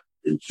not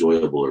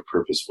enjoyable or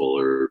purposeful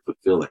or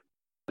fulfilling.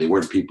 They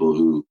weren't people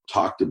who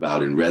talked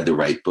about and read the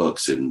right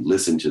books and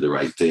listened to the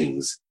right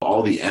things.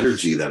 All the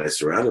energy that I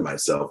surrounded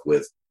myself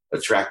with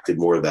attracted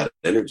more of that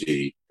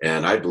energy.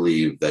 And I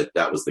believe that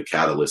that was the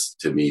catalyst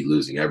to me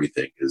losing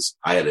everything, because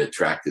I had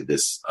attracted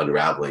this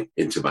unraveling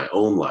into my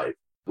own life,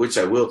 which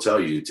I will tell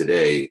you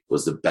today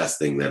was the best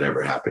thing that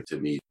ever happened to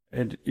me.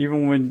 And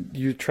even when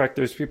you track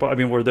those people, I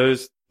mean, were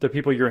those the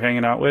people you're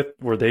hanging out with?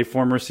 Were they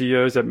former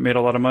CEOs that made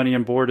a lot of money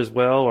on board as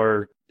well?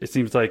 Or it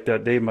seems like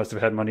that they must have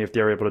had money if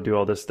they were able to do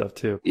all this stuff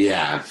too.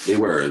 Yeah, they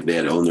were. They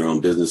had owned their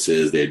own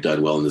businesses. They had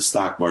done well in the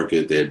stock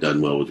market. They had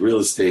done well with real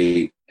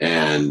estate.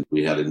 And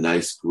we had a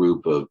nice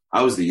group of,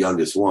 I was the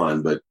youngest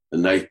one, but a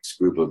nice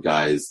group of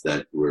guys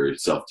that were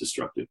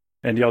self-destructive.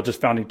 And y'all just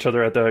found each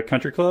other at the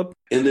country club?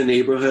 In the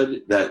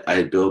neighborhood that I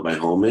had built my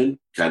home in,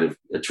 kind of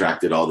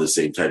attracted all the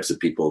same types of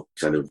people,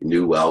 kind of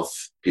new wealth,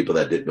 people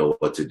that didn't know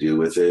what to do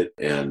with it,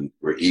 and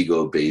were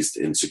ego-based,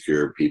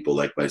 insecure people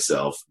like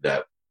myself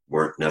that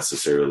weren't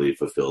necessarily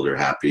fulfilled or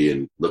happy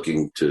and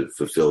looking to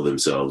fulfill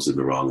themselves in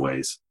the wrong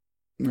ways.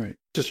 Right.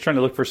 Just trying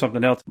to look for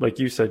something else. Like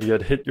you said, you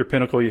had hit your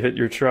pinnacle, you hit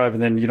your tribe,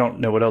 and then you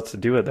don't know what else to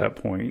do at that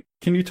point.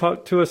 Can you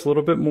talk to us a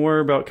little bit more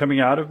about coming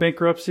out of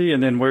bankruptcy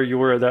and then where you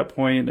were at that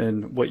point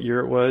and what year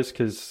it was?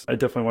 Because I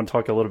definitely want to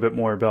talk a little bit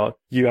more about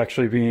you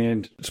actually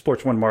being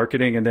Sports One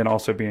marketing and then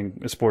also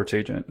being a sports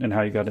agent and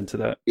how you got into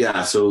that.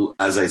 Yeah. So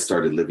as I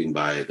started living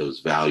by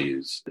those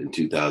values in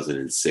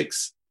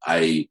 2006,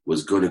 I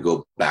was going to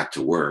go back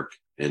to work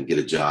and get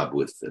a job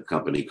with a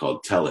company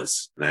called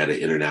TELUS. And I had an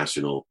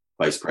international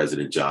vice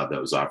president job that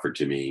was offered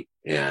to me.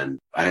 And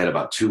I had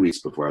about 2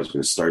 weeks before I was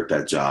going to start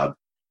that job.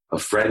 A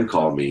friend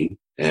called me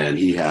and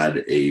he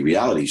had a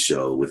reality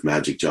show with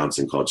Magic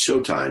Johnson called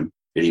Showtime.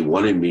 And he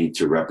wanted me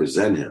to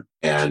represent him.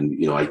 And,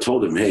 you know, I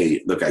told him,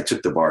 hey, look, I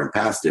took the bar and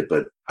passed it,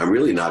 but I'm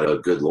really not a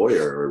good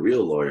lawyer or a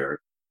real lawyer.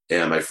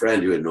 And my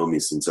friend who had known me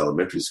since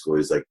elementary school,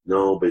 he's like,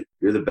 no, but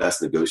you're the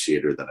best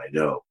negotiator that I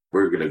know.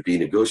 We're going to be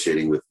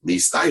negotiating with Lee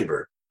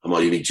Steinberg. I'm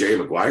like, you mean Jerry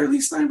Maguire,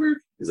 Lee Steinberg?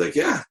 He's like,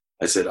 yeah.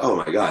 I said, oh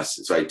my gosh.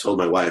 So I told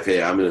my wife,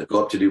 hey, I'm going to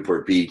go up to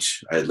Newport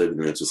Beach. I had lived in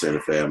Rancho Santa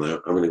Fe. I'm going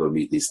to go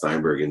meet Lee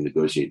Steinberg and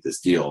negotiate this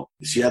deal.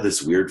 She had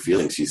this weird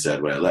feeling, she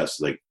said, when I left.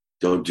 She's like,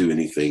 don't do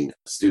anything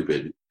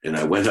stupid. And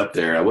I went up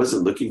there. I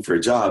wasn't looking for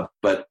a job,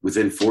 but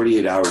within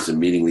 48 hours of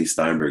meeting Lee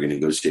Steinberg and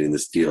negotiating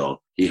this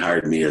deal, he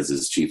hired me as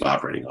his chief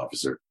operating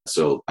officer.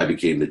 So I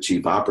became the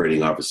chief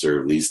operating officer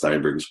of Lee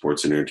Steinberg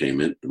Sports and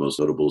Entertainment, the most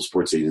notable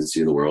sports agency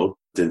in the world.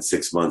 Within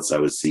 6 months, I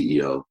was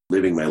CEO,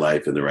 living my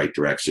life in the right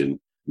direction,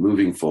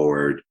 moving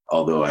forward,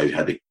 although I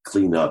had to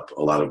clean up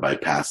a lot of my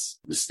past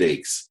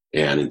mistakes.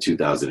 And in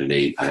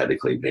 2008, I had to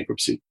claim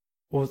bankruptcy.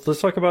 Well,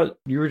 let's talk about,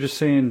 you were just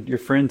saying your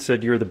friend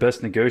said you were the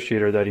best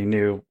negotiator that he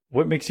knew.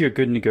 What makes you a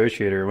good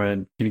negotiator?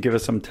 Can you give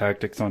us some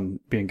tactics on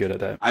being good at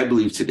that? I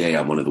believe today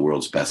I'm one of the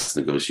world's best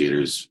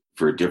negotiators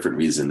for a different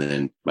reason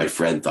than my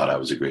friend thought I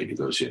was a great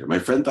negotiator. My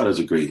friend thought I was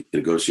a great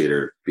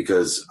negotiator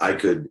because I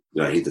could,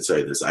 I hate to tell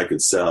you this, I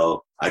could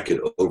sell, I could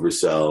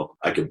oversell,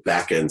 I could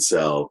back end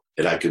sell,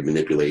 and I could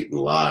manipulate and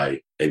lie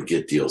and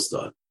get deals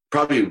done.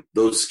 Probably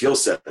those skill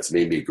sets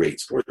made me a great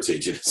sports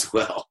agent as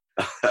well.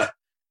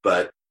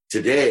 But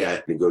today,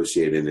 I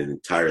negotiate in an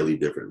entirely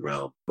different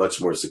realm,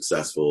 much more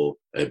successful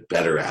and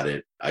better at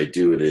it. I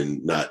do it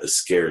in not a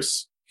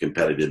scarce,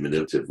 competitive,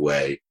 manipulative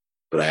way,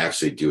 but I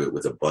actually do it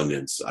with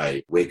abundance.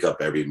 I wake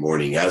up every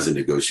morning as a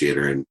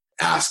negotiator and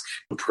ask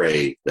and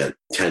pray that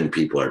 10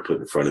 people are put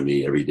in front of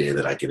me every day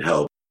that I can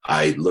help.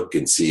 I look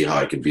and see how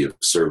I can be of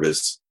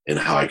service and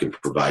how I can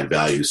provide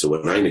value. So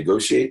when I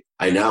negotiate,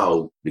 I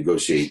now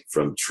negotiate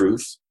from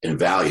truth and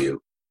value.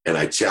 And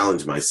I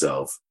challenge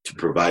myself to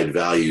provide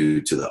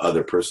value to the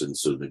other person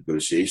so the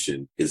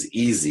negotiation is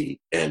easy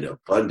and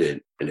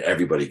abundant and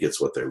everybody gets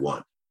what they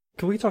want.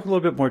 Can we talk a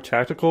little bit more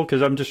tactical?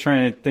 Because I'm just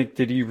trying to think,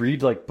 did you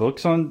read like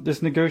books on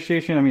this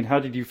negotiation? I mean, how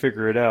did you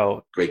figure it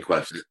out? Great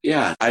question.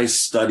 Yeah, I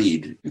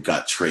studied and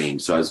got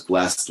trained. So I was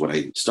blessed when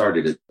I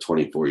started at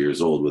 24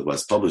 years old with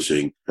West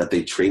Publishing that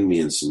they trained me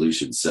in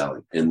solution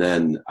selling. And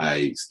then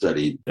I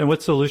studied. And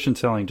what's solution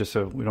selling, just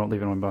so we don't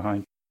leave anyone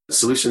behind?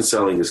 Solution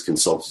selling is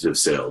consultative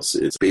sales.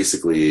 It's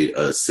basically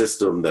a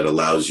system that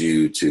allows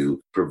you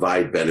to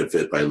provide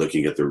benefit by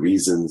looking at the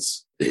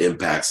reasons, the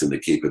impacts, and the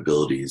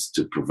capabilities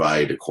to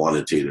provide a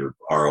quantitative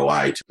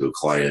ROI to a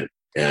client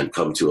and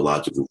come to a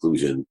logical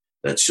conclusion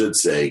that should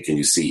say, can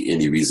you see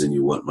any reason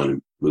you want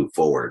to move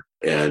forward?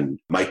 And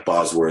Mike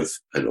Bosworth,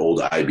 an old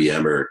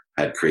IBMer,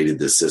 had created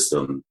this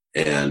system,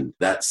 and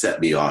that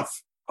set me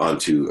off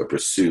onto a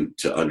pursuit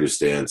to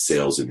understand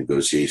sales and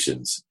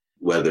negotiations,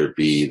 whether it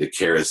be the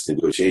Karas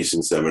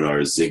negotiation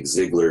seminars, Zig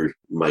Ziglar,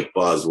 Mike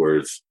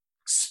Bosworth.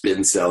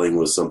 Spin selling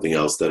was something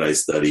else that I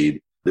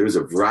studied. There's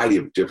a variety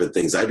of different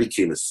things. I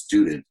became a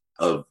student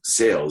of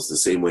sales the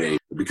same way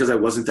because I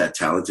wasn't that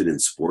talented in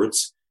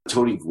sports.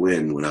 Tony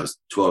Gwynn, when I was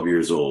 12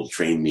 years old,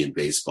 trained me in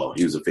baseball.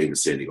 He was a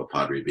famous San Diego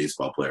Padre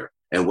baseball player.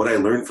 And what I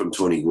learned from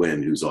Tony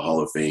Gwynn, who's a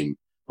Hall of Fame,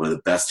 one of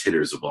the best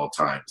hitters of all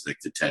time,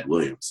 next to Ted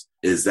Williams,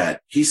 is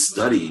that he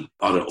studied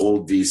on an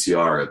old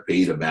VCR, a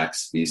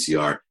Betamax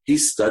VCR. He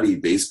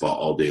studied baseball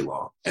all day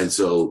long. And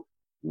so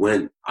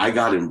when I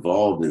got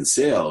involved in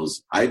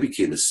sales, I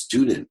became a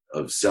student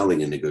of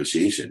selling and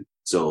negotiation.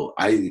 So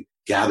I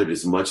gathered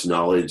as much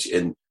knowledge.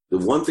 And the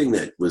one thing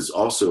that was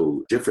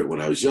also different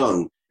when I was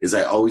young is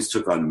I always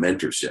took on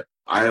mentorship.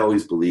 I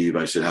always believe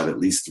I should have at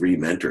least 3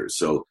 mentors.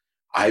 So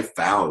I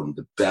found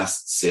the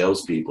best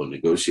salespeople and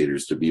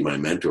negotiators to be my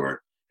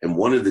mentor. And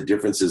one of the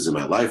differences in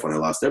my life when I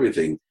lost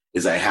everything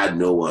is I had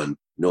no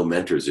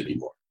mentors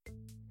anymore.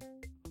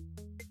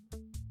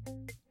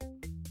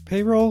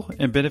 Payroll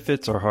and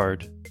benefits are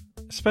hard,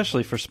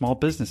 especially for small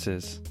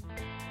businesses.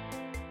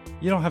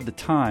 You don't have the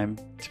time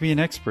to be an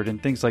expert in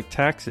things like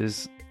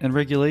taxes and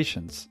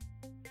regulations.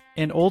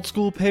 And old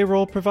school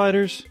payroll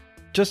providers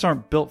just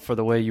aren't built for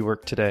the way you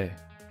work today.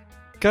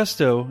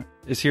 Gusto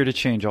is here to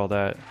change all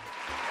that.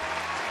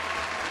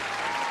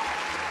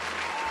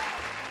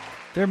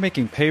 They're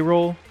making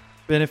payroll,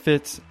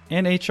 benefits,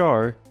 and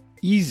HR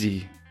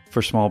easy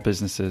for small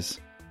businesses.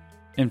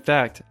 In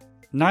fact,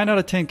 9 out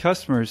of 10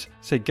 customers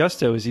say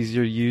Gusto is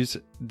easier to use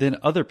than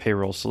other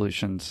payroll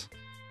solutions.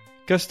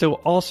 Gusto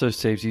also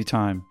saves you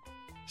time.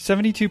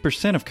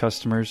 72% of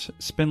customers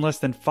spend less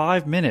than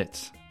 5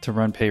 minutes to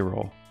run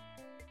payroll.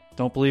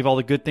 Don't believe all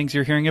the good things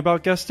you're hearing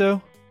about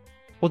Gusto?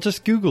 Well,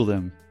 just Google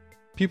them.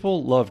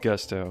 People love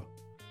Gusto.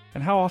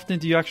 And how often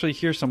do you actually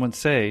hear someone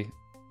say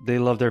they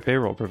love their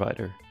payroll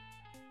provider?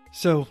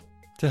 So,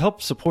 to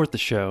help support the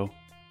show,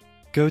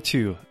 go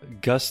to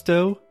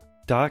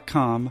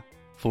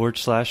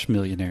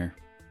gusto.com/millionaire.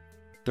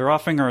 They're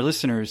offering our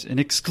listeners an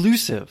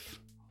exclusive,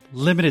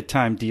 limited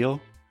time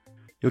deal.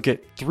 You'll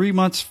get 3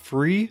 months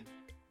free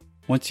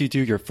once you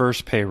do your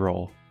first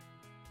payroll.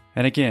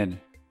 And again,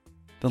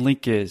 the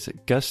link is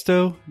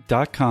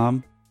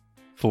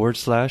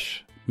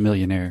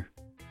gusto.com/millionaire.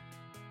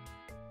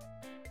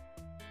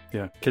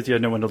 Yeah, because you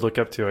had no one to look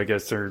up to, I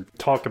guess, or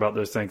talk about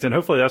those things. And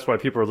hopefully that's why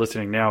people are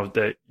listening now,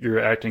 that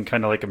you're acting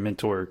kind of like a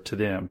mentor to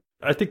them.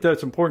 I think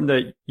that's important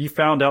that you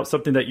found out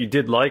something that you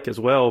did like as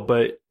well,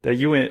 but that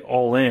you went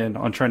all in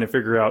on trying to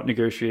figure out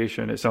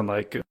negotiation. It sounded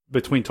like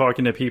between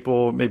talking to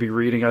people, maybe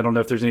reading, I don't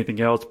know if there's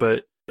anything else,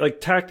 but like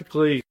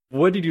tactically,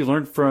 what did you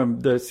learn from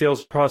the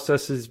sales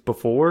processes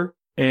before?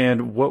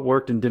 And what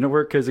worked and didn't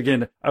work? Because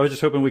again, I was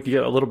just hoping we could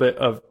get a little bit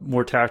of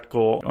more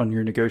tactical on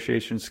your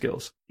negotiation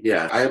skills.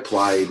 Yeah, I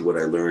applied what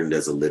I learned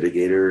as a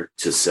litigator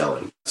to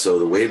selling. So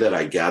the way that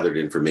I gathered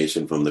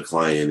information from the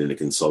client in a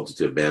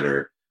consultative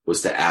manner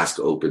was to ask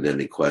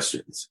open-ended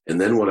questions.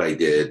 And then what I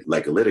did,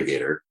 like a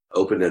litigator,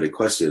 open-ended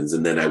questions,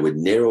 and then I would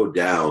narrow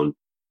down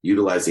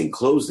utilizing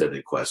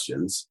closed-ended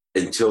questions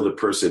until the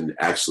person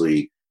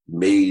actually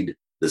made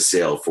the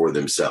sale for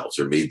themselves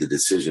or made the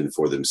decision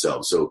for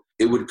themselves. So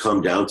it would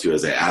come down to,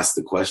 as I asked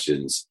the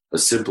questions, a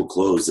simple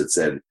close that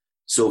said,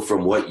 so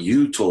from what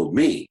you told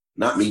me,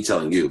 not me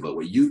telling you, but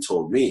what you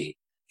told me,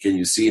 can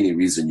you see any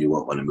reason you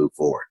won't want to move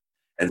forward?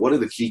 And one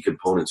of the key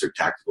components or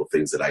tactical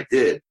things that I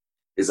did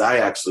is I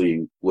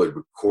actually would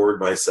record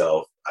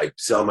myself. I'd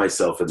sell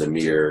myself in the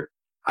mirror.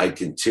 I'd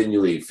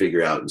continually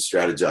figure out and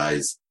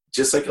strategize,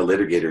 just like a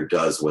litigator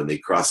does when they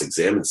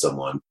cross-examine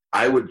someone.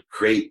 I would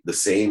create the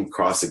same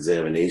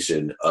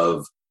cross-examination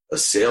of a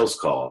sales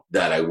call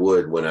that I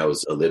would when I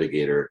was a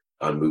litigator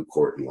on moot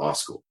court in law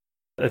school.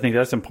 I think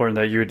that's important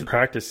that you would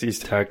practice these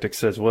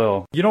tactics as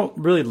well. You don't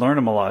really learn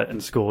them a lot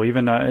in school.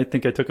 Even I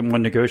think I took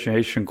one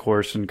negotiation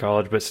course in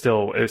college, but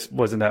still it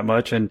wasn't that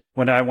much. And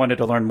when I wanted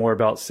to learn more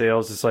about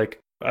sales, it's like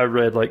I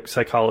read like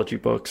psychology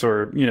books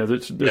or,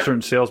 there's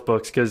certain sales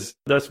books because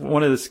that's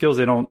one of the skills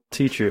they don't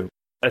teach you.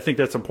 I think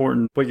that's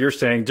important. What you're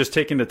saying, just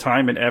taking the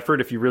time and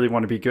effort, if you really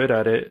want to be good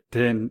at it,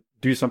 then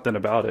do something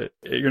about it.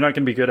 You're not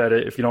going to be good at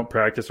it if you don't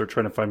practice or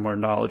try to find more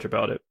knowledge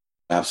about it.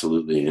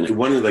 Absolutely. And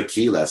one of the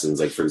key lessons,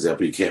 like, for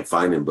example, you can't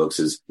find in books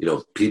is,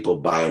 people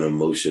buy on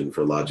emotion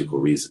for logical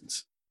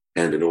reasons.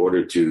 And in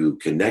order to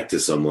connect to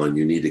someone,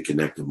 you need to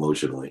connect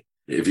emotionally.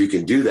 If you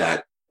can do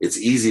that, it's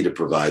easy to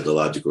provide the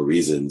logical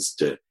reasons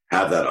to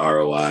have that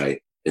ROI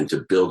and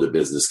to build a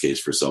business case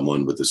for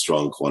someone with a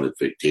strong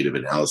quantitative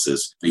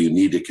analysis. You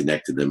need to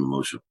connect to them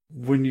emotionally.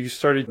 When you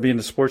started being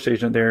a sports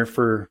agent there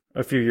for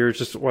a few years,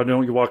 just why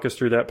don't you walk us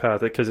through that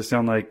path? Because it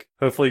sounds like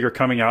hopefully you're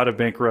coming out of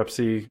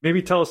bankruptcy.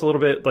 Maybe tell us a little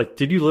bit, like,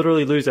 did you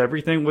literally lose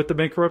everything with the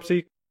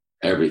bankruptcy?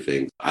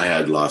 Everything. I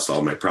had lost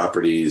all my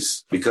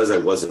properties. Because I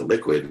wasn't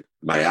liquid,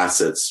 my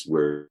assets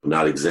were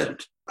not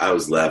exempt. I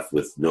was left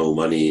with no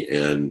money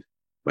and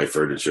my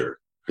furniture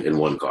in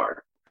one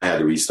car. I had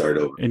to restart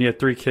over. And you had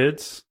 3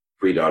 kids?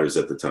 3 daughters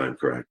at the time,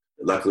 correct.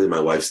 Luckily, my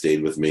wife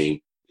stayed with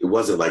me. It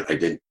wasn't like I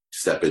didn't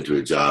step into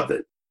a job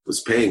that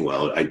was paying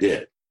well. I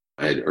did.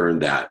 I had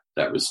earned that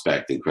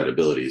respect and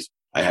credibility.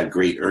 I had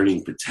great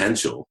earning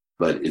potential,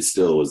 but it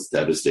still was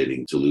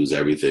devastating to lose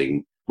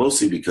everything,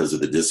 mostly because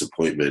of the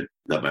disappointment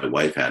that my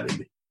wife had in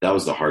me. That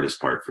was the hardest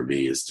part for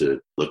me, is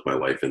to look my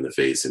wife in the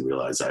face and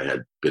realize I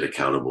had been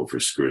accountable for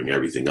screwing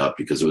everything up,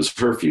 because it was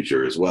her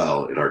future as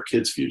well and our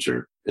kids'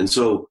 future. And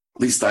so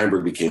Lee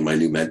Steinberg became my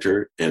new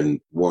mentor, and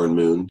Warren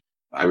Moon.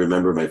 I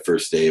remember my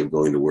first day of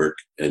going to work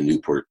in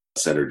Newport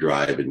Center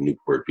Drive in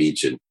Newport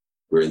Beach, and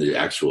we're in the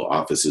actual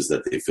offices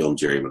that they filmed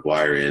Jerry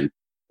Maguire in.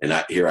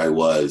 And here I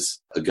was,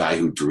 a guy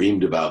who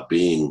dreamed about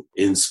being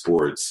in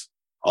sports.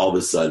 All of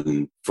a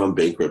sudden, from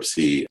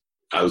bankruptcy,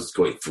 I was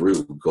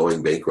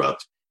going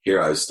bankrupt. Here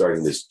I was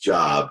starting this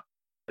job,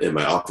 and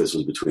my office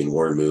was between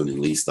Warren Moon and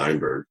Lee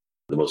Steinberg,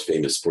 the most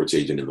famous sports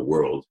agent in the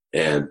world,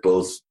 and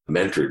both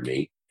mentored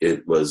me.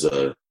 It was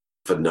a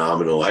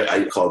phenomenal.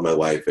 I called my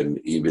wife and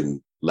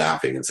even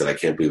laughing and said, I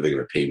can't believe they're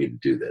going to pay me to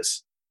do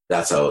this.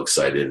 That's how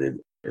excited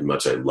and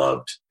much I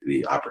loved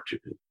the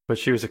opportunity. But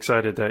she was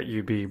excited that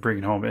you'd be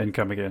bringing home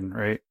income again,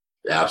 right?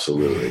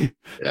 Absolutely.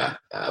 Yeah,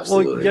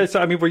 absolutely. Well, yeah, so,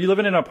 I mean, were you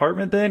living in an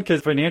apartment then?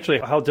 Because financially,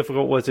 how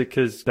difficult was it?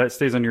 Because that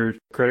stays on your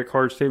credit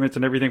card statements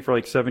and everything for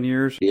like 7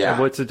 years. Yeah.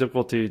 And what's the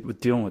difficulty with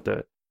dealing with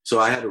that? So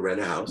I had to rent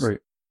a house. Right.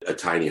 A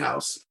tiny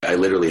house. I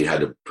literally had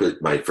to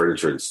put my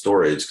furniture in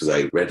storage because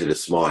I rented a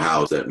small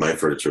house that my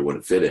furniture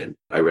wouldn't fit in.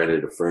 I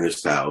rented a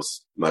furnished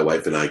house. My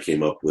wife and I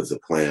came up with a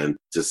plan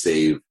to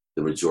save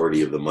the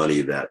majority of the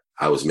money that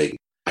I was making.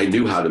 I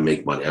knew how to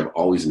make money. I've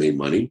always made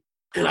money.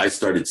 And I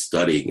started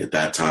studying at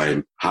that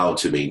time how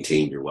to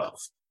maintain your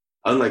wealth.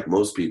 Unlike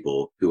most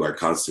people who are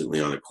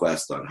constantly on a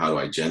quest on how do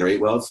I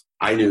generate wealth,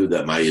 I knew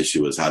that my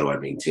issue was how do I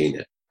maintain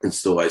it. And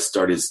so I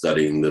started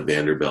studying the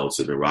Vanderbilts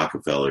and the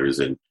Rockefellers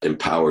and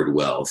empowered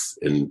wealth,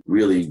 and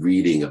really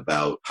reading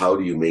about how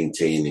do you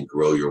maintain and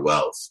grow your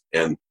wealth.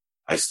 And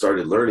I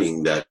started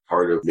learning that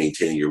part of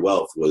maintaining your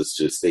wealth was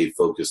to stay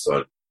focused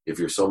on, if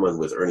you're someone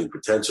with earning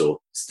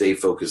potential, stay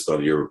focused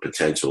on your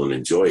potential and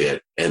enjoy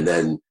it. And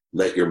then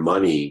let your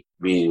money,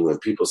 meaning when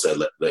people said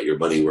let your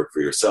money work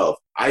for yourself,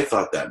 I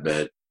thought that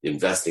meant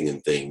investing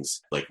in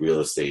things like real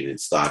estate and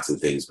stocks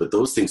and things, but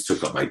those things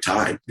took up my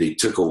time. They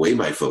took away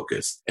my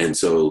focus. And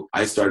so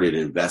I started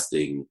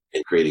investing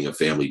in creating a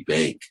family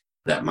bank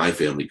that my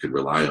family could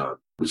rely on,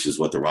 which is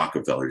what the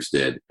Rockefellers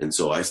did. And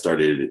so I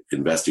started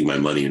investing my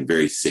money in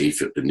very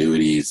safe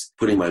annuities,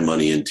 putting my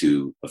money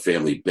into a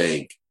family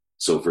bank.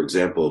 So for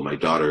example, my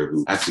daughter,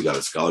 who actually got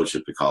a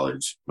scholarship to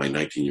college, my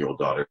 19-year-old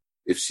daughter,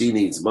 if she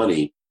needs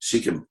money, she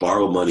can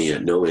borrow money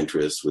at no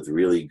interest with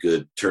really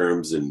good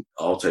terms and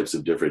all types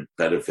of different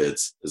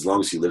benefits. As long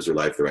as she lives her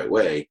life the right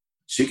way,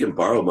 she can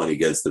borrow money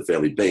against the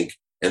family bank.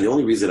 And the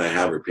only reason I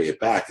have her pay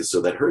it back is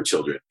so that her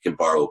children can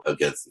borrow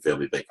against the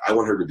family bank. I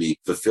want her to be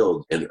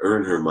fulfilled and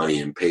earn her money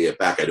and pay it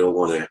back. I don't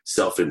want to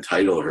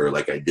self-entitle her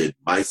like I did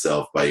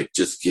myself by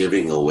just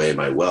giving away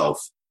my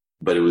wealth.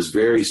 But it was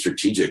very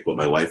strategic what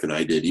my wife and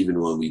I did. Even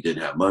when we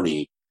didn't have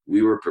money,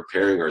 we were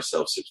preparing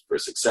ourselves for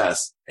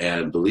success.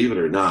 And believe it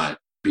or not,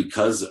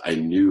 because I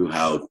knew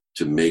how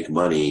to make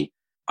money,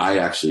 I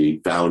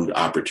actually found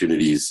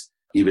opportunities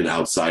even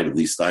outside of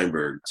Lee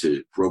Steinberg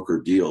to broker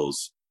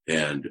deals.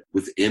 And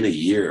within a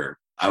year,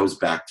 I was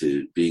back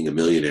to being a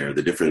millionaire.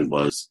 The difference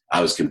was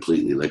I was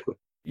completely liquid.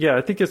 Yeah,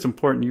 I think it's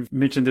important. You've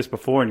mentioned this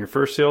before in your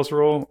first sales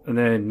role, and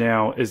then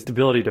now is the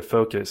ability to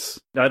focus.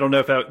 I don't know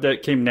if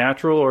that came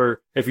natural or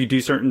if you do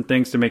certain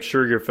things to make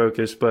sure you're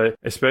focused, but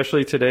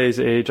especially today's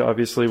age,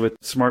 obviously with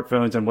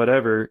smartphones and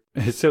whatever,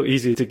 it's so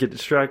easy to get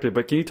distracted.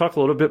 But can you talk a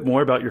little bit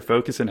more about your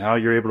focus and how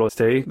you're able to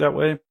stay that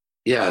way?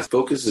 Yeah,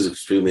 focus is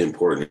extremely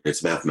important.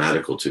 It's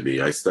mathematical to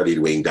me. I studied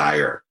Wayne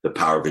Dyer, The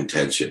Power of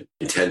Intention.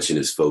 Intention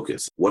is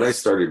focus. What I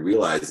started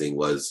realizing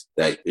was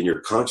that in your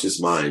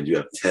conscious mind, you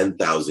have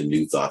 10,000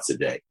 new thoughts a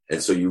day.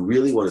 And so you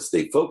really want to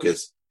stay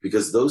focused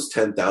because those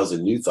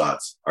 10,000 new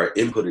thoughts are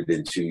inputted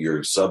into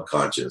your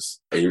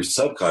subconscious. And your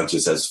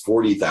subconscious has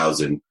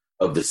 40,000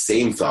 of the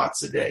same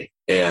thoughts a day.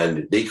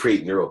 And they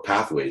create neural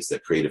pathways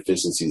that create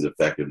efficiencies,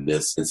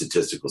 effectiveness, and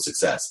statistical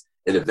success.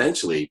 And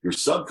eventually your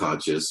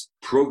subconscious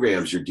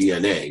programs your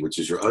DNA, which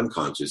is your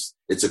unconscious.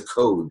 It's a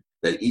code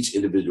that each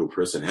individual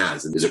person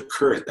has, and there's a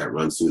current that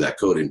runs through that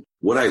code. And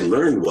what I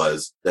learned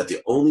was that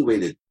the only way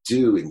to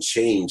do and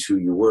change who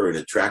you were and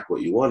attract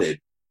what you wanted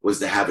was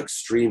to have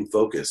extreme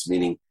focus,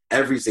 meaning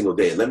every single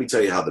day. And let me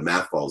tell you how the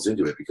math falls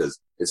into it, because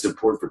it's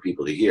important for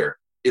people to hear.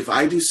 If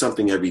I do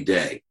something every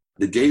day,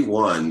 the day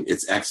one,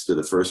 it's X to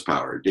the first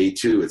power. Day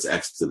two, it's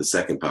X to the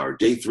second power.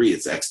 Day three,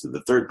 it's X to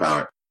the third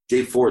power.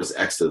 Day four is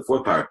X to the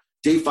fourth power.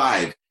 Day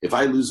five, if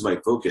I lose my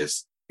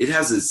focus, it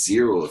has a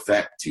zero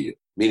effect to you,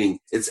 meaning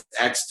it's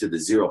X to the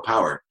zero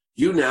power.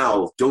 You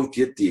now don't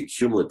get the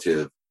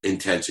accumulative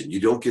intention.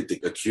 You don't get the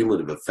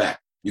accumulative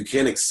effect. You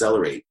can't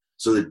accelerate.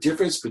 So the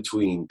difference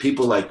between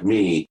people like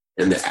me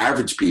and the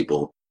average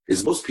people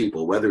is most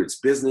people, whether it's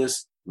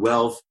business,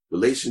 wealth,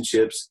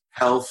 relationships,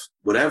 health,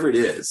 whatever it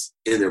is,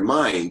 in their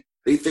mind,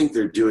 they think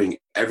they're doing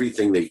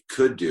everything they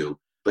could do.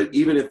 But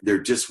even if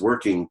they're just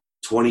working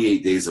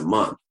 28 days a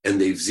month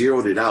and they've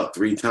zeroed it out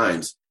 3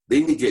 times,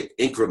 they may get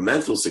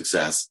incremental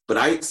success. But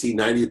I see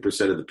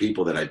 90% of the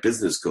people that I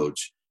business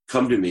coach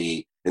come to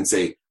me and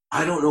say,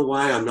 I don't know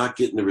why I'm not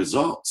getting the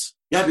results.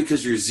 Yeah,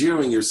 because you're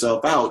zeroing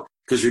yourself out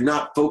because you're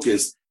not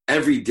focused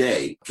every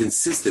day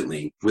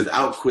consistently,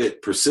 without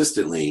quit,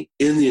 persistently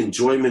in the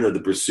enjoyment of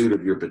the pursuit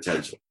of your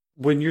potential.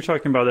 When you're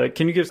talking about that,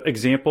 can you give an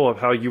example of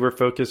how you were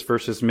focused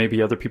versus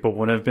maybe other people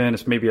wouldn't have been?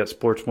 It's maybe at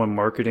Sports One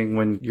Marketing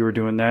when you were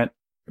doing that.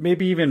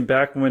 Maybe even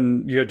back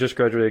when you had just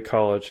graduated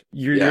college,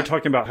 you're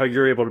talking about how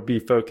you're able to be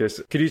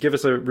focused. Could you give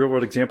us a real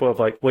world example of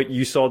like what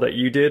you saw that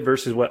you did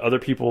versus what other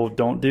people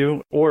don't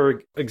do,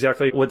 or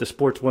exactly what the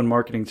Sports One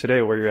Marketing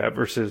today, where you're at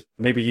versus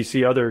maybe you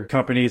see other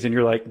companies and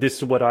you're like, this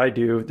is what I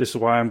do. This is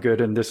why I'm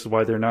good. And this is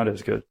why they're not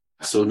as good.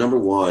 So number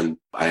one,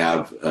 I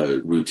have a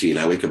routine.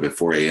 I wake up at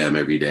 4 a.m.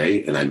 every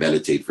day and I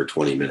meditate for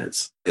 20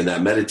 minutes. And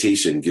that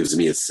meditation gives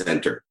me a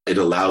center. It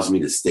allows me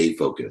to stay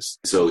focused.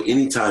 So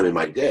anytime in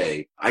my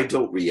day, I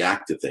don't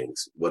react to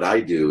things. What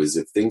I do is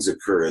if things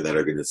occur that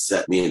are going to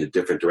set me in a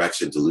different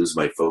direction to lose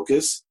my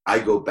focus, I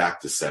go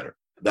back to center.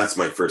 That's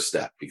my first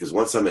step, because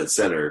once I'm at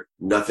center,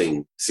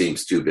 nothing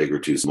seems too big or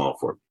too small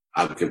for me.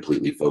 I'm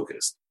completely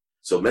focused.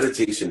 So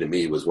meditation to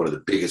me was one of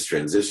the biggest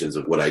transitions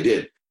of what I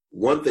did.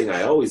 One thing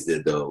I always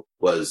did, though,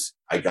 was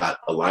I got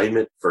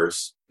alignment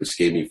first, which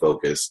gave me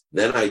focus.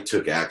 Then I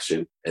took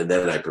action, and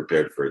then I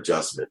prepared for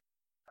adjustment.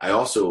 I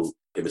also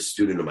am a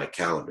student of my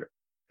calendar.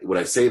 When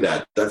I say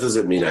that, that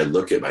doesn't mean I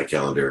look at my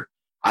calendar.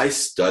 I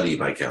study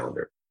my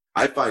calendar.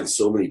 I find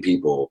so many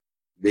people,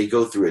 they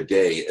go through a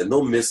day, and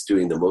they'll miss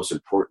doing the most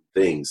important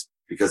things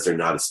because they're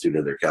not a student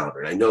of their calendar.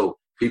 And I know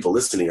people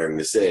listening are going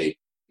to say,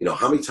 you know,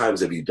 how many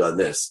times have you done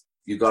this?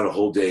 You've gone a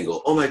whole day and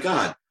go, oh my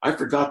God, I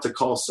forgot to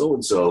call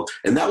so-and-so.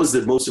 And that was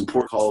the most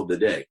important call of the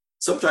day.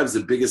 Sometimes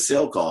the biggest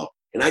sale call.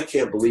 And I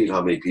can't believe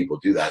how many people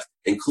do that,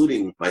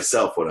 including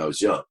myself when I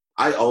was young.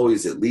 I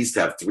always at least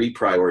have 3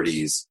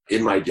 priorities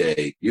in my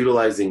day,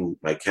 utilizing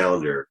my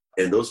calendar.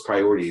 And those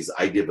priorities,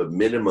 I give a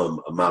minimum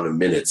amount of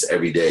minutes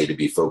every day to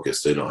be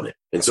focused in on it.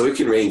 And so it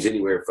can range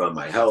anywhere from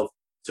my health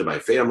to my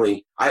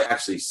family. I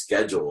actually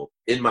schedule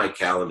in my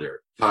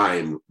calendar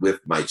time with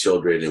my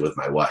children and with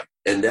my wife.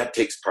 And that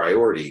takes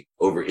priority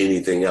over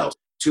anything else.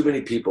 Too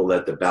many people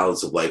let the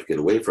balance of life get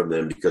away from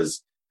them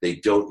because they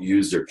don't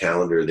use their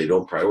calendar. They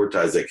don't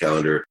prioritize their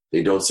calendar.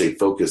 They don't stay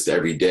focused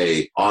every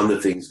day on the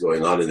things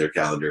going on in their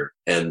calendar.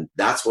 And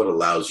that's what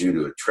allows you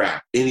to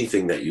attract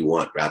anything that you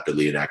want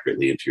rapidly and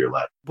accurately into your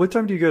life. What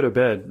time do you go to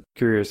bed?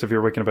 Curious if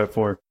you're waking up at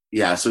 4.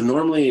 Yeah, so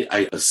normally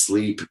I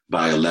sleep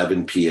by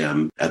 11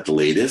 p.m. at the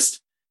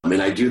latest. I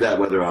mean, I do that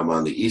whether I'm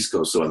on the East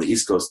Coast. So on the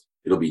East Coast,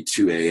 it'll be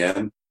 2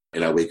 a.m.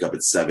 and I wake up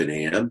at 7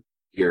 a.m.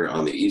 here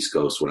on the East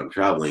Coast when I'm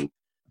traveling.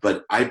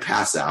 But I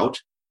pass out.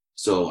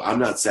 So I'm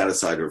not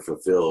satisfied or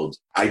fulfilled.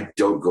 I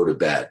don't go to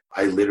bed.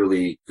 I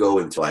literally go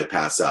until I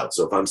pass out.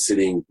 So if I'm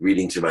sitting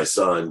reading to my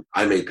son,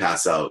 I may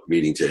pass out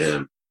reading to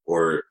him,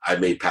 or I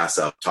may pass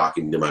out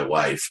talking to my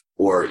wife,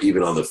 or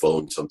even on the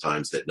phone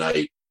sometimes at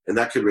night. And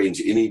that could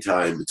range any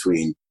time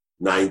between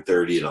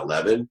 9:30 and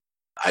 11.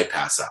 I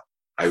pass out.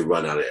 I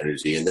run out of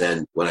energy. And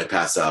then when I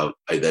pass out,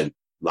 I then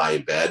lie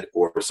in bed,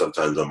 or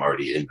sometimes I'm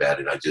already in bed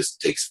and it just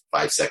takes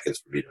 5 seconds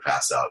for me to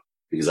pass out,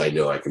 because I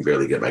know I can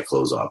barely get my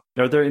clothes off.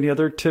 Are there any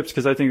other tips?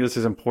 Because I think this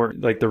is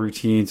important, like the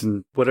routines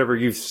and whatever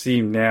you've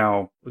seen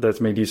now that's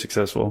made you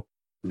successful.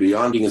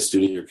 Beyond being a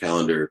student of your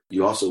calendar,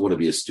 you also want to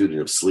be a student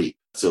of sleep.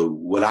 So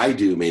what I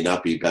do may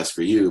not be best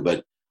for you,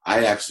 but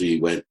I actually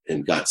went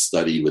and got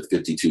studied with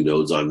 52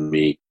 nodes on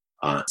me,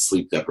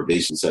 sleep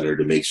deprivation center,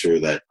 to make sure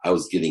that I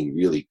was getting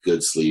really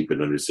good sleep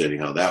and understanding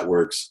how that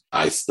works.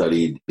 I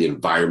studied the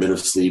environment of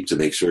sleep to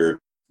make sure.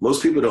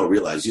 Most people don't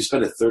realize you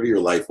spend a third of your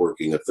life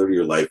working, a third of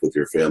your life with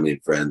your family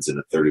and friends, and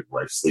a third of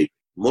your life sleeping.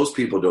 Most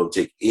people don't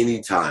take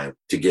any time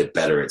to get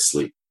better at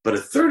sleep. But a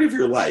third of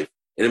your life,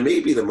 and it may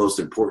be the most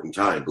important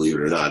time, believe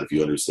it or not, if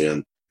you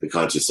understand the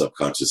conscious,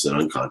 subconscious, and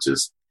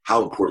unconscious,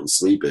 how important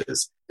sleep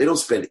is. They don't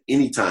spend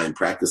any time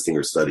practicing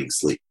or studying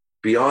sleep.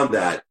 Beyond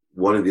that,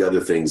 one of the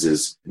other things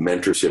is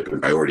mentorship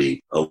and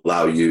priority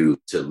allow you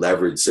to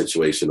leverage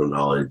situational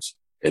knowledge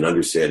and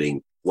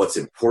understanding what's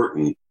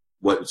important,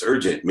 what's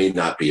urgent may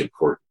not be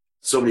important.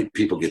 So many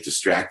people get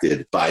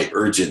distracted by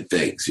urgent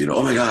things.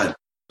 Oh my God,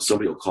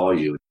 somebody will call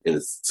you and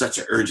it's such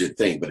an urgent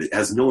thing, but it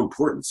has no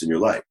importance in your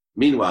life.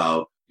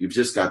 Meanwhile, you've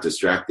just got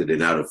distracted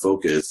and out of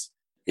focus,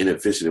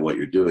 inefficient in what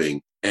you're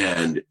doing,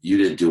 and you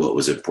didn't do what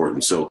was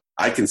important. So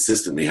I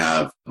consistently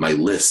have my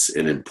lists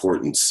in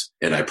importance,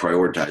 and I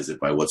prioritize it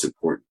by what's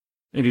important.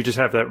 And you just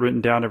have that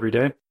written down every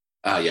day?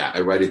 Yeah,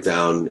 I write it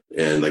down.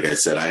 And like I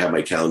said, I have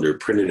my calendar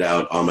printed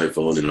out on my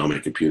phone and on my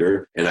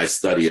computer, and I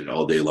study it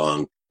all day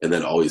long, and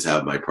then always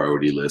have my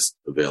priority list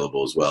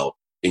available as well,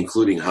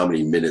 including how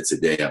many minutes a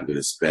day I'm going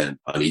to spend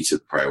on each of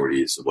the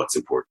priorities of what's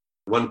important.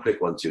 One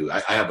quick one too.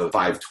 I have a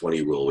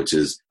 5-20 rule, which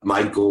is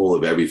my goal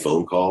of every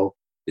phone call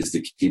is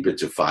to keep it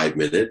to 5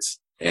 minutes.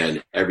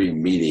 And every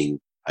meeting,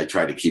 I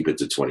try to keep it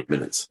to 20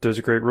 minutes. Those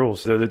are great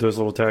rules. Those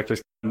little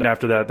tactics. And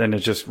after that, then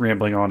it's just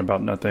rambling on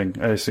about nothing,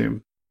 I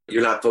assume.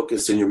 You're not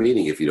focused in your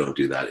meeting if you don't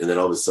do that. And then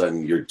all of a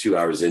sudden you're 2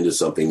 hours into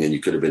something and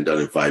you could have been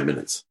done in 5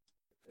 minutes.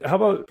 How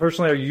about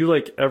personally, are you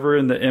like ever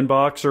in the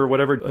inbox or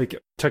whatever,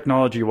 like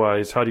technology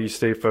wise, how do you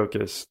stay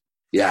focused?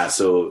 Yeah,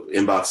 so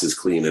inbox is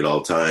clean at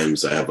all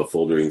times. I have a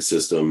foldering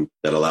system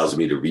that allows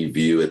me to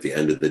review at the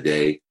end of the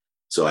day.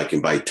 So I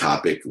can by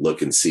topic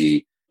look and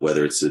see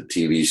whether it's a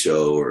TV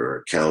show or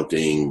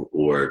accounting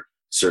or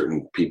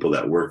certain people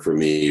that work for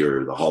me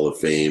or the Hall of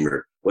Fame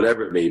or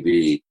whatever it may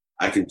be.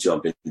 I can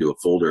jump into a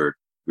folder,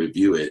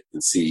 review it,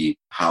 and see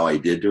how I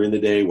did during the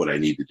day, what I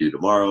need to do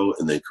tomorrow,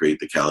 and then create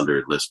the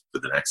calendar list for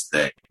the next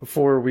day.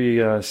 Before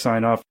we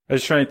sign off, I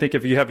was trying to think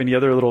if you have any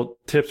other little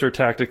tips or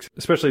tactics,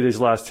 especially these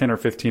last 10 or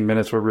 15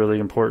 minutes were really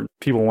important.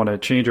 People want to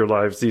change their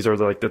lives. These are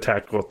like the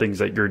tactical things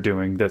that you're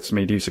doing that's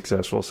made you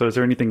successful. So is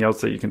there anything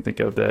else that you can think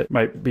of that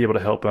might be able to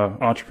help an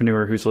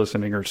entrepreneur who's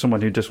listening or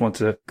someone who just wants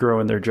to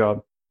grow in their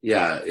job?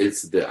 Yeah,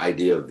 it's the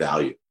idea of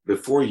value.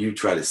 Before you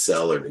try to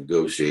sell or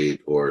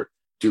negotiate or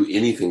do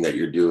anything that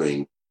you're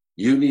doing,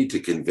 you need to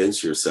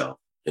convince yourself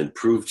and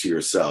prove to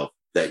yourself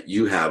that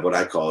you have what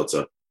I call it's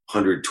a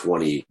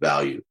 120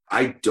 value.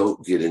 I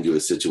don't get into a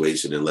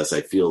situation unless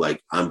I feel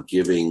like I'm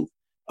giving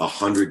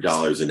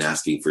 $100 and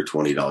asking for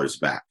 $20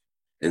 back.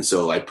 And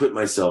so I put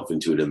myself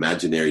into an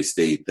imaginary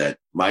state that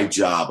my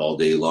job all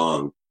day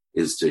long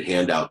is to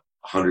hand out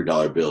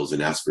 $100 bills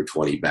and ask for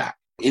 20 back.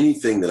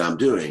 Anything that I'm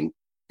doing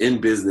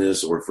in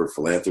business or for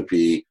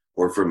philanthropy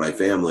or for my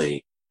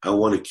family, I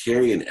want to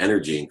carry an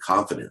energy and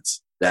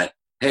confidence that,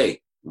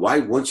 hey, why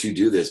won't you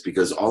do this?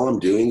 Because all I'm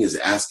doing is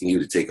asking you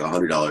to take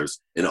 $100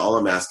 and all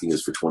I'm asking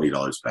is for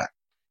 $20 back.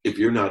 If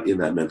you're not in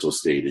that mental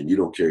state and you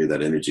don't carry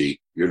that energy,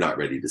 you're not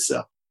ready to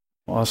sell.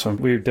 Awesome.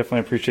 We definitely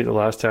appreciate the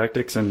last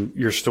tactics and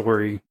your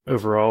story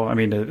overall. I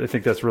mean, I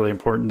think that's really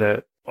important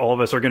that all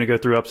of us are going to go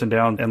through ups and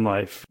downs in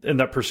life. In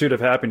that pursuit of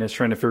happiness,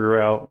 trying to figure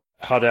out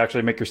how to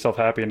actually make yourself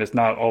happy. And it's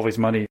not always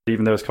money,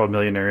 even though it's called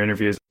Millionaire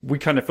Interviews. We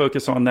kind of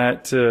focus on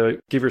that to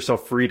give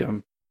yourself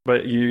freedom.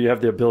 But you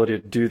have the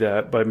ability to do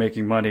that by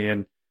making money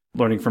and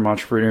learning from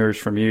entrepreneurs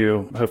from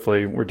you.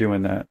 Hopefully we're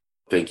doing that.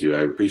 Thank you.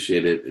 I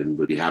appreciate it and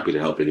would be happy to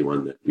help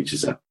anyone that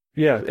reaches out.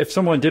 Yeah. If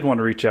someone did want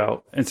to reach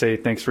out and say,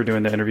 thanks for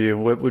doing the interview,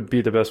 what would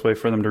be the best way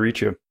for them to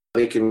reach you?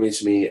 They can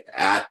reach me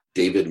at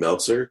David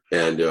Meltzer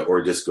and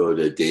or just go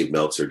to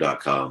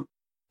davemeltzer.com.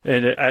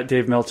 And at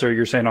Dave Meltzer,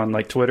 you're saying on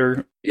like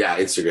Twitter? Yeah,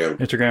 Instagram.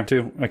 Instagram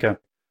too? Okay.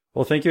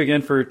 Well, thank you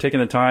again for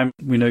taking the time.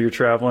 We know you're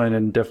traveling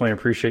and definitely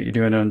appreciate you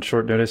doing it on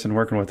short notice and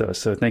working with us.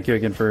 So thank you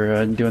again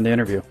for doing the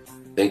interview.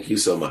 Thank you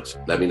so much.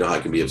 Let me know how I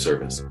can be of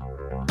service.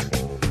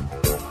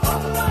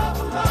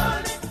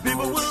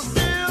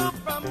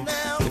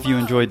 If you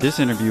enjoyed this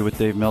interview with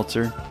Dave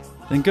Meltzer,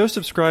 then go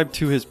subscribe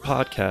to his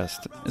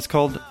podcast. It's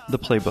called The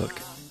Playbook.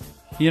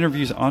 He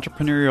interviews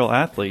entrepreneurial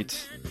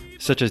athletes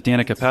such as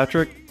Danica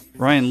Patrick,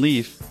 Ryan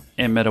Leaf,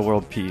 and Meta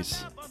World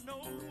Peace.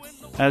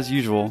 As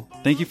usual,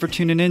 thank you for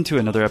tuning in to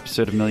another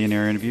episode of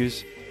Millionaire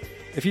Interviews.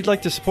 If you'd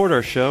like to support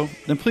our show,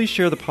 then please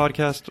share the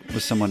podcast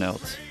with someone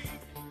else.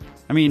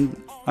 I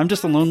mean, I'm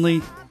just a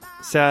lonely,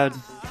 sad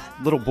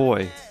little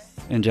boy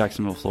in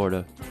Jacksonville,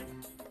 Florida,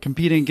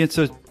 competing against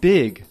those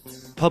big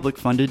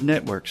public-funded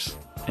networks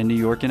in New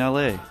York and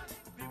LA.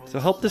 So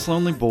help this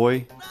lonely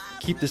boy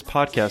keep this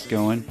podcast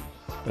going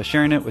by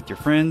sharing it with your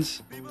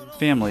friends,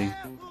 family,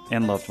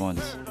 and loved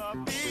ones.